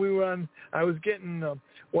 We were on. I was getting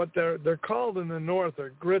what they're called in the north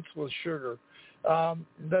are grits with sugar.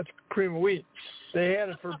 That's cream of wheat. They had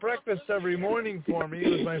it for breakfast every morning for me. It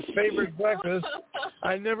was my favorite breakfast.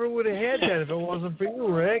 I never would have had that if it wasn't for you,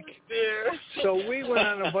 Rick. So we went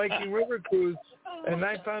on a Viking River cruise, and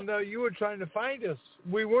I found out you were trying to find us.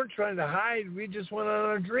 We weren't trying to hide. We just went on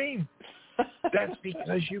our dream. That's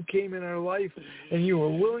because you came in our life, and you were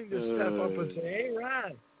willing to step up and say, "Hey,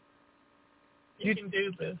 Ron, you can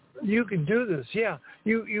do this. You can do this." Yeah,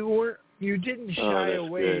 you didn't shy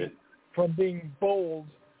away from being bold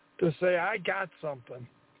to say, "I got something."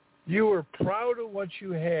 You were proud of what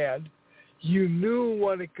you had. You knew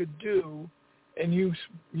what it could do, and you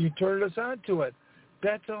turned us on to it.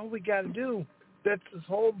 That's all we got to do. That's this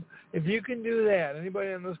whole. If you can do that,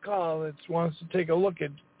 anybody on this call that wants to take a look at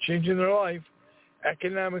changing their life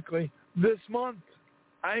economically this month,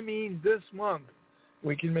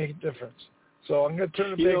 we can make a difference. So I'm going to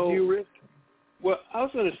turn it back to you, Rick. Well, I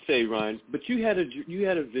was going to say, Ryan, but you had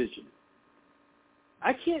a vision.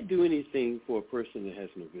 I can't do anything for a person that has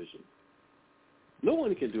no vision. No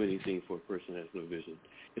one can do anything for a person that has no vision.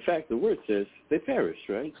 In fact, the word says they perish,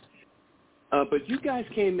 right? But you guys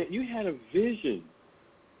came in, you had a vision.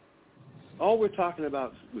 All we're talking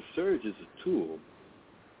about with Surge is a tool.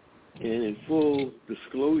 And in full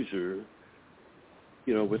disclosure,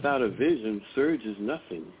 without a vision, Surge is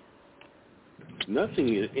nothing.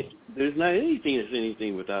 Nothing. There's not anything that's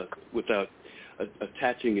anything without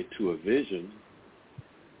attaching it to a vision.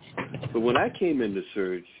 But when I came into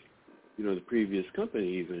Surge, the previous company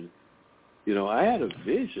even, I had a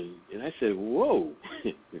vision, and I said, "Whoa,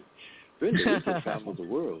 Brenda, we can travel the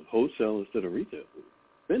world, wholesale instead of retail.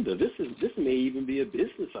 Brenda, this may even be a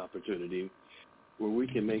business opportunity where we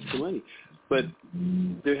can make some money." But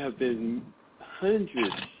there have been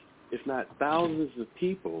hundreds, if not thousands, of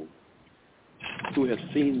people who have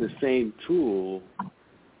seen the same tool,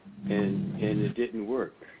 and it didn't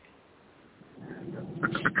work.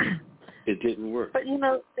 It didn't work. But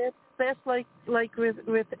that's like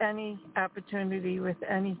with any opportunity, with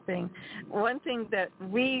anything. One thing that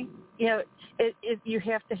we, you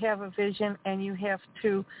have to have a vision, and you have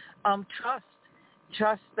to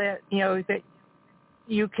trust that that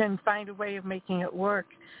you can find a way of making it work.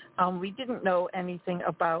 We didn't know anything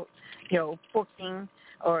about booking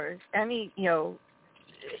or any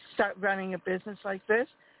start running a business like this.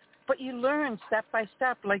 But you learn step by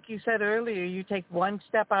step. Like you said earlier, you take one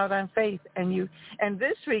step out on faith. And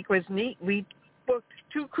this week was neat. We booked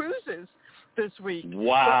 2 cruises this week.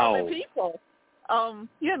 Wow. For other people.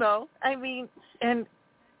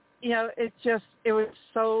 It was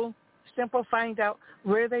so simple. Find out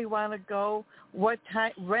where they want to go, what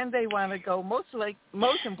time, when they want to go. Most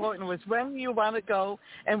important was when you want to go,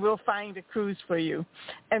 and we'll find a cruise for you.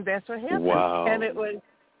 And that's what happened. Wow. And it was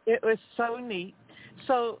so neat.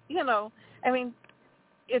 So, you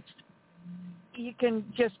can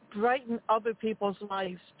just brighten other people's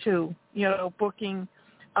lives too, booking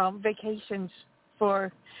vacations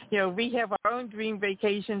for, we have our own dream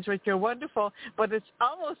vacations, which are wonderful, but it's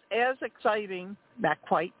almost as exciting, not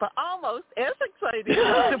quite, but almost as exciting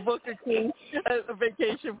to book a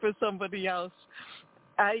vacation for somebody else.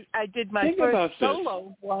 I did my first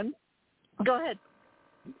solo one. Go ahead.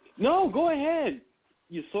 No, go ahead.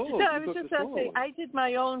 You solo. No, I was just going to say, I did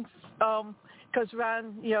my own, because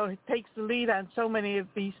Ron, takes the lead on so many of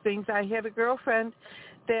these things. I had a girlfriend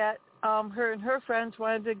that her and her friends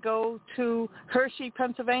wanted to go to Hershey,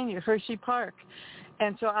 Pennsylvania, Hershey Park.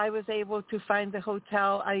 And so I was able to find the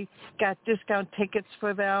hotel. I got discount tickets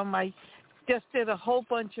for them. I just did a whole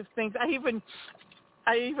bunch of things. I even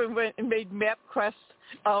went and made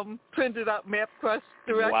MapQuest, printed out MapQuest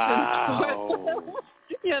directions. Wow.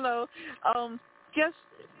 Just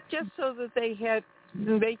so that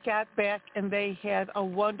they got back and they had a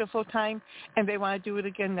wonderful time, and they want to do it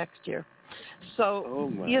again next year.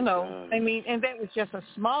 So, God. And that was just a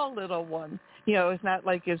small little one. It's not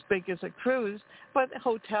like as big as a cruise, but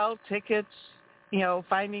hotel tickets,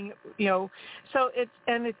 finding, so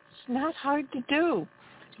it's not hard to do.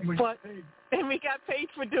 And we got paid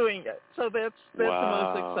for doing it. So that's the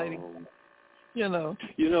most exciting.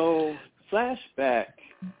 Flashback.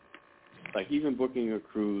 Like even booking a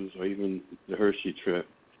cruise or even the Hershey trip,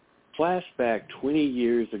 flashback 20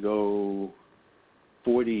 years ago,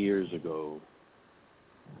 40 years ago,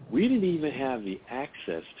 we didn't even have the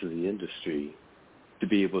access to the industry to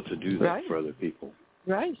be able to do that for other people.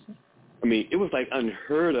 Right. I mean, it was like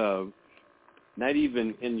unheard of, not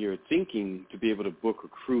even in your thinking, to be able to book a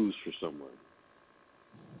cruise for someone.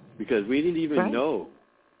 Because we didn't even know.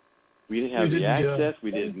 We didn't have the access.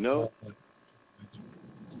 We didn't know.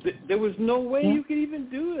 There was no way you could even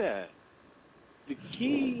do that. The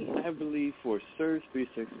key, I believe, for Surge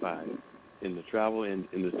 365 in the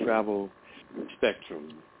travel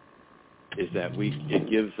spectrum is that it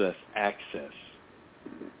gives us access,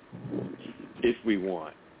 if we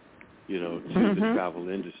want, to the travel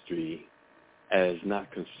industry as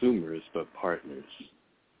not consumers but partners.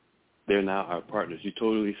 They're now our partners. You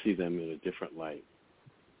totally see them in a different light.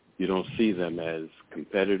 You don't see them as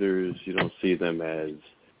competitors. You don't see them as,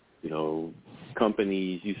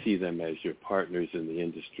 companies. You see them as your partners in the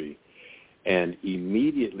industry. And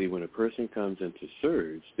immediately when a person comes into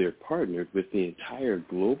Surge, they're partnered with the entire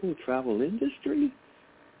global travel industry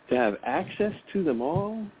to have access to them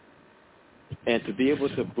all and to be able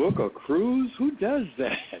to book a cruise. Who does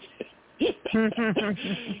that?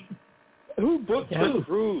 Who books a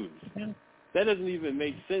cruise? That doesn't even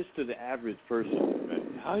make sense to the average person.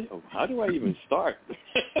 Right? How do I even start?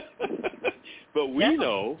 But we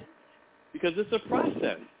know because it's a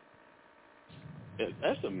process.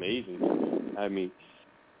 That's amazing. I mean,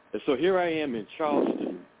 so here I am in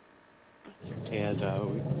Charleston, and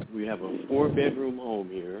we have a 4-bedroom home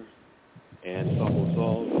here, and it's almost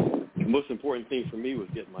all. The most important thing for me was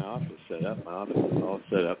getting my office set up. My office is all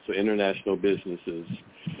set up, so international business is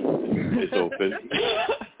open.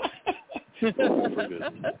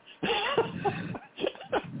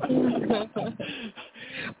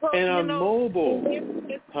 Well, and I'm mobile.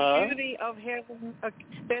 There's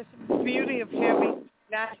the beauty of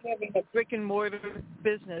not having a brick and mortar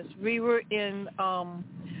business. We were in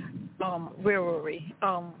where were we?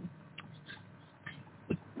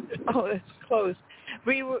 It's closed.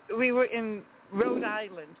 We were in Rhode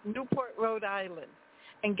Island, Newport, Rhode Island,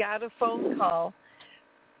 and got a phone call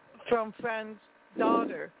from friend's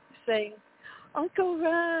daughter saying, "Uncle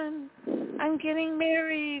Ron, I'm getting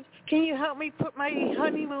married. Can you help me put my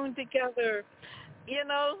honeymoon together?"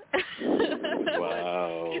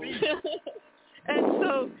 Wow. And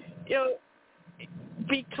so,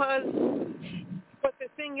 because, but the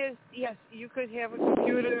thing is, yes, you could have a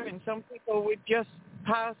computer, and some people would just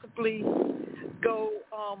possibly go,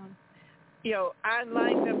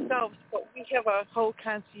 online themselves, but we have a whole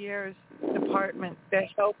concierge department that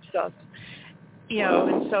helps us.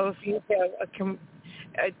 And so if you have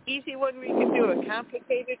an easy one, we can do a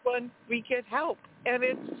complicated one, we get help, and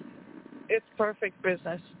it's perfect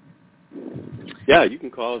business. Yeah, you can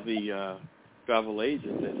call the travel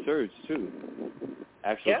agents at Surge too.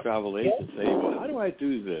 Actual travel agents say, "Well, how do I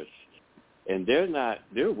do this?" And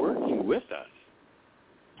they're working with us.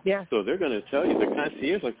 Yeah. So they're going to tell you, the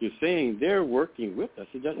concierge, like you're saying, they're working with us.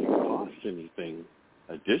 It doesn't cost anything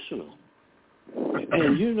additional.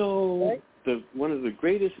 And one of the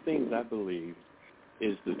greatest things I believe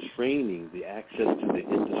is the training, the access to the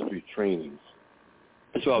industry trainings.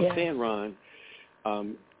 And so I was saying, Ron,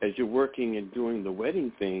 as you're working and doing the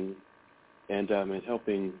wedding thing and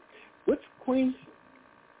helping, what's Queen's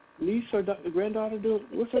niece or granddaughter doing?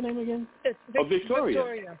 What's her name again?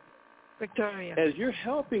 Victoria. Victoria. As you're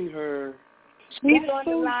helping her, she's on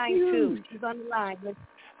the so line huge. too. She's on the line.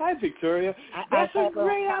 Hi, Victoria. That's a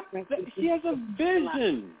great opportunity. She has a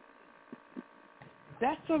vision.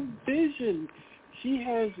 That's a vision. She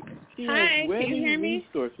has wedding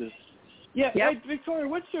resources. Yeah, Hey, Victoria,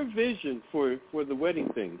 what's your vision for the wedding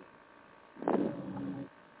thing?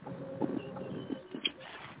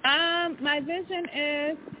 My vision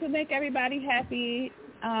is to make everybody happy,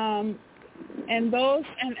 and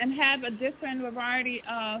have a different variety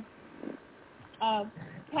of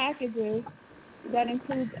packages that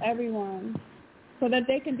includes everyone, so that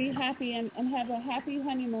they can be happy and have a happy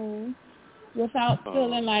honeymoon without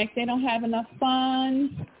feeling like they don't have enough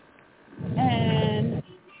funds, and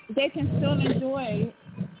they can still enjoy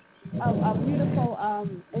a beautiful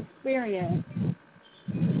experience,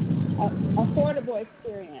 affordable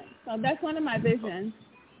experience. So that's one of my visions.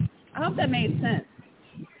 I hope that made sense.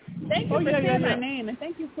 Thank you for sharing my name, and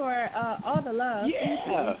thank you for all the love.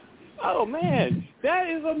 Yeah. Oh, man, that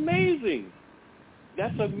is amazing.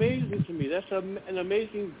 That's amazing to me. That's an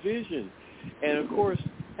amazing vision. And, of course,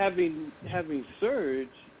 having Surge,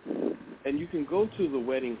 and you can go to the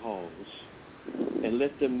wedding halls and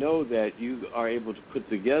let them know that you are able to put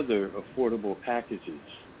together affordable packages,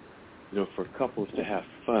 for couples to have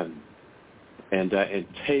fun and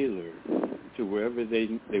tailor to wherever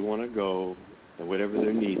they want to go and whatever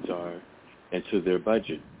their needs are and to their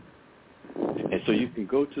budget. And so you can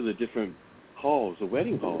go to the different halls, the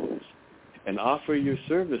wedding halls, and offer your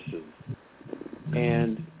services.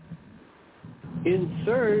 And in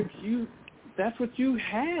Surge, that's what you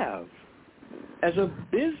have as a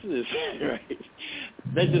business, right?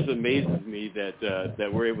 That just amazes me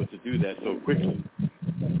that we're able to do that so quickly.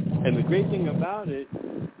 And the great thing about it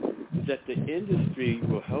is that the industry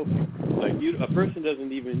will help you. Like a person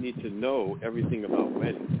doesn't even need to know everything about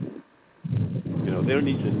weddings. They don't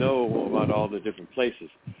need to know about all the different places.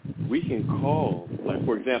 We can call, like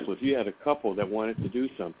for example, if you had a couple that wanted to do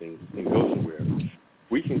something and go somewhere,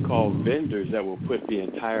 we can call vendors that will put the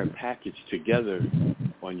entire package together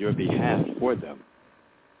on your behalf for them.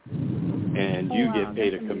 And you get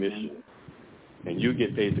paid a commission. And you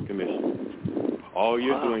get paid the commission. All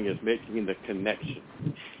you're doing is making the connection,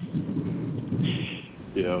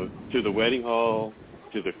 to the wedding hall,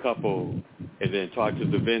 to the couple, and then talk to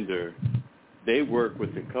the vendor. They work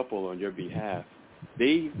with the couple on your behalf.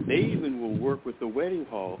 They even will work with the wedding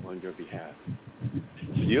hall on your behalf.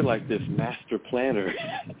 So you're like this master planner,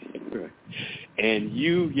 and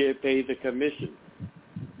you get paid the commission.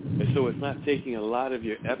 And so it's not taking a lot of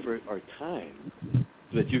your effort or time,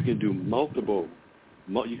 so that you can do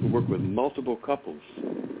you can work with multiple couples,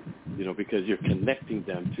 because you're connecting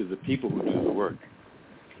them to the people who do the work,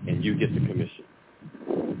 and you get the commission.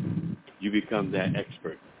 You become that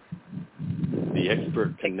expert. The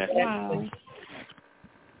expert connector.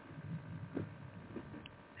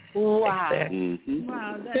 Wow. Mm-hmm.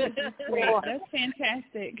 Wow, that is great. That's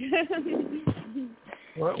fantastic.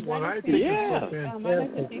 What I think is so fantastic, I'd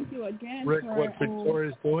like to thank you again Rick, for, what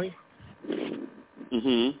Victoria's doing.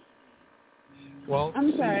 Mm-hmm. Well,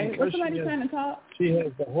 I'm sorry. Was somebody trying to talk? She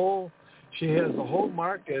has the whole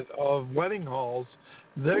market of wedding halls.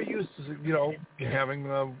 They're used to, having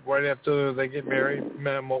right after they get married,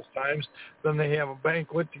 most times, then they have a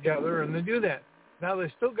banquet together, and they do that. Now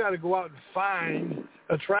they still got to go out and find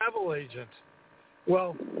a travel agent.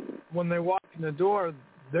 Well, when they walk in the door,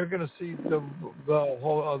 they're going to see the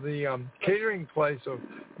whole catering place of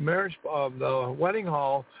marriage, the wedding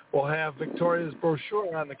hall will have Victoria's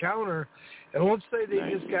brochure on the counter, and let's say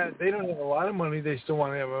they don't have a lot of money, they still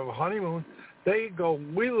want to have a honeymoon. They go,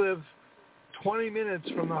 we live 20 minutes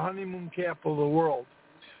from the honeymoon capital of the world.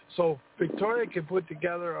 So Victoria can put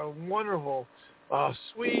together a wonderful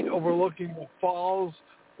suite overlooking the falls,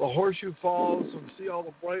 the Horseshoe Falls, and see all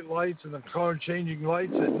the bright lights and the color-changing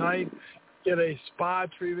lights at night, get a spa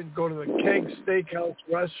treatment, go to the Keg Steakhouse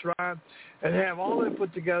restaurant, and have all that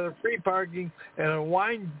put together, free parking, and a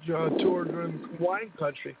wine tour during wine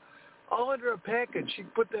country, all under a package. She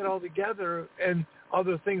put that all together and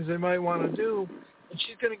other things they might want to do, and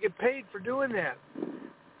she's going to get paid for doing that.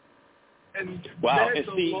 And wow, that's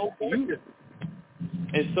and see, low budget.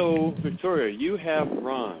 And so, Victoria, you have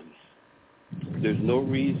Ron. There's no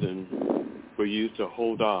reason for you to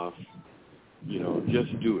hold off.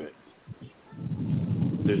 Just do it.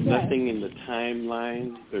 There's nothing in the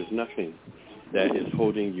timeline. There's nothing that is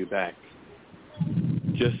holding you back.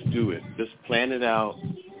 Just do it. Just plan it out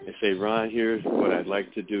and say, Ron, here's what I'd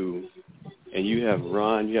like to do. And you have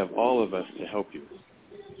Ron, you have all of us to help you.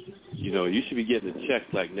 You should be getting a check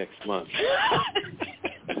like next month.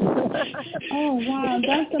 Oh, wow.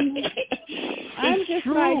 That's amazing. I'm just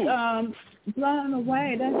true. Blown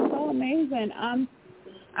away. That's so amazing.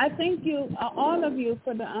 I thank you, all of you,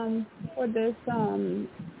 for this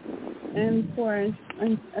and for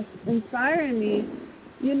inspiring me,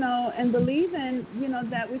 and believing,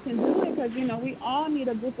 that we can do it, because, we all need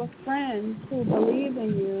a group of friends who believe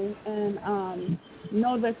in you and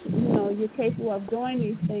know that, you're capable of doing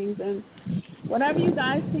these things. And whatever you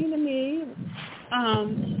guys seem to me,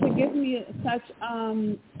 to give me such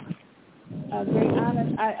great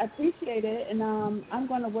honor, I appreciate it, and I'm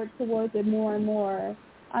going to work towards it more and more.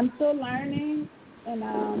 I'm still learning, and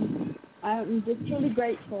I'm just truly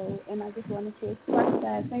grateful, and I just wanted to express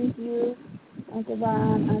that. Thank you, Uncle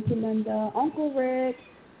Ron, Auntie Linda, Uncle Rick,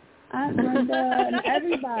 Aunt Linda, and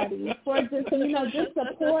everybody for just, just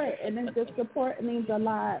support, and then just support means a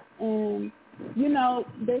lot. And,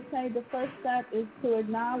 they say the first step is to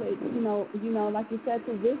acknowledge, like you said,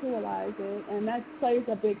 to visualize it, and that plays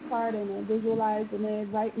a big part in it, visualizing it,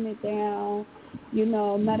 writing it down,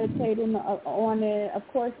 meditating on it, of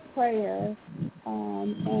course, prayer,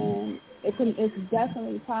 and it's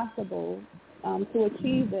definitely possible to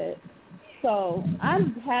achieve it. So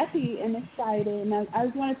I'm happy and excited, and I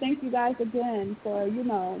just want to thank you guys again for,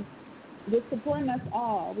 just supporting us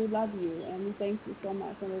all. We love you, and we thank you so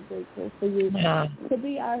much, and we're grateful for you to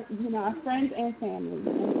be our friends and family.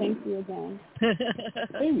 And thank you again.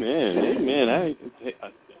 Amen.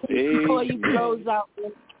 Before you close out,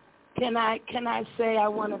 can I say I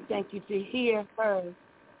want to thank you to hear her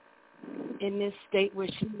in this state where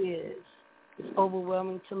she is. It's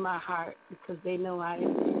overwhelming to my heart because they know I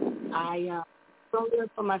don't live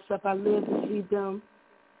for myself. I live to see them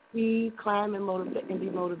be, climb, and be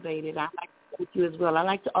motivated. I like to thank you as well. I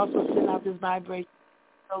like to also send out this vibration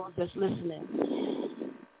to those that's listening.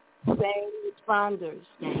 Same responders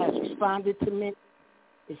that has responded to me.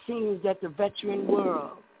 It seems that the veteran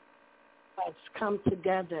world has come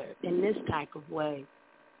together in this type of way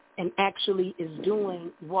and actually is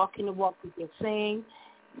walking the walk that they're saying.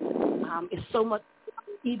 It's so much,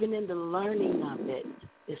 even in the learning of it.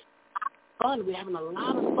 It's fun. We're having a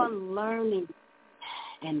lot of fun learning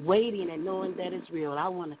and waiting and knowing that it's real. I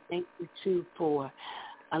want to thank you, too, for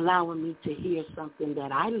allowing me to hear something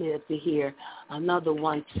that I live to hear another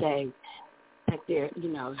one say that they're,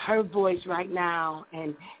 her voice right now,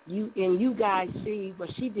 and you guys see what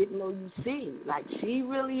she didn't know you see. Like, she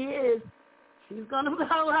really is. She's going to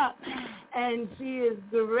blow up, and she is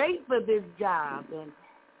great for this job.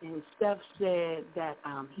 And Steph said that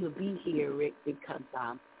he'll be here, Rick, because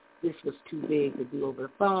this was too big to do over the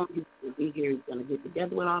phone. He'll be here. He's going to get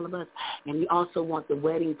together with all of us. And we also want the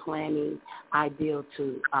wedding planning ideal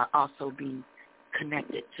to also be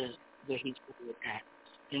connected to where he's going with that.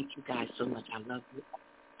 Thank you guys so much. I love you.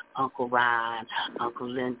 Uncle Ron, Uncle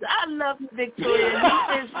Linda. I love you, Victoria.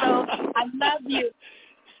 I love you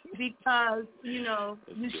because, you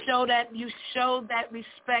show that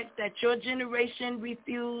respect that your generation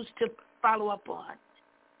refused to follow up on.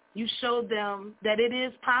 You show them that it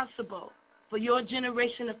is possible for your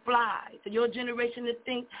generation to fly, for your generation to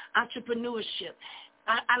think entrepreneurship.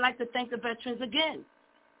 I like to thank the veterans again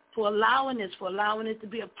for allowing it to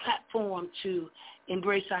be a platform to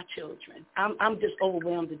embrace our children. I'm just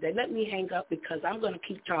overwhelmed today. Let me hang up because I'm going to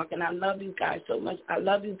keep talking. I love you guys so much. I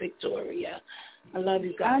love you, Victoria. I love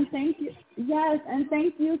you guys. And thank you. Yes, and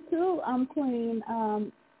thank you too, Queen.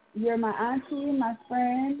 You're my auntie, my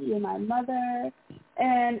friend. You're my mother.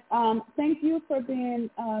 And thank you for being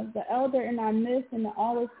the elder in our midst and to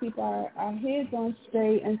always keep our heads on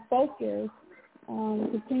straight and focused.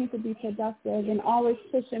 Continue to be productive and always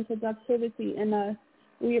pushing productivity in us.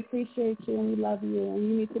 We appreciate you and we love you, and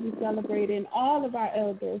you need to be celebrated. And all of our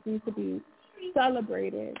elders need to be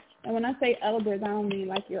celebrated. And when I say elders, I don't mean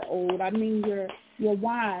like you're old. I mean you're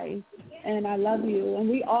wise, and I love you, and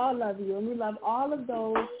we all love you, and we love all of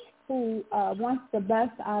those who wants the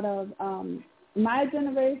best out of my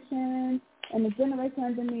generation and the generation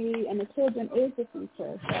under me, and the children is the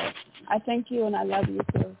future. So I thank you, and I love you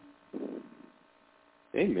too.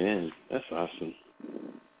 Amen. That's awesome.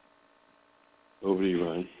 Over to you,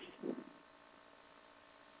 Ryan.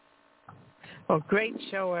 Well, great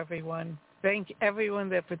show, everyone. Thank everyone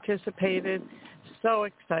that participated. So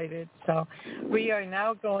excited. So we are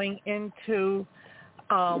now going into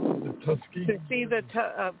to see the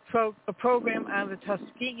program on the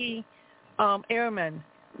Tuskegee Airmen.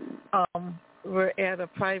 We're at a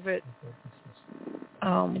private.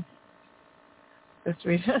 We're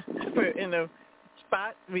in a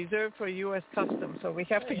spot reserved for U.S. Customs, so we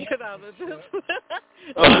have to get out of this.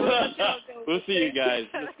 We'll see you guys.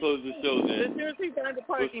 Let's close the show then. The Jersey down the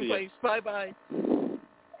parking place. Bye-bye.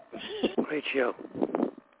 Great show.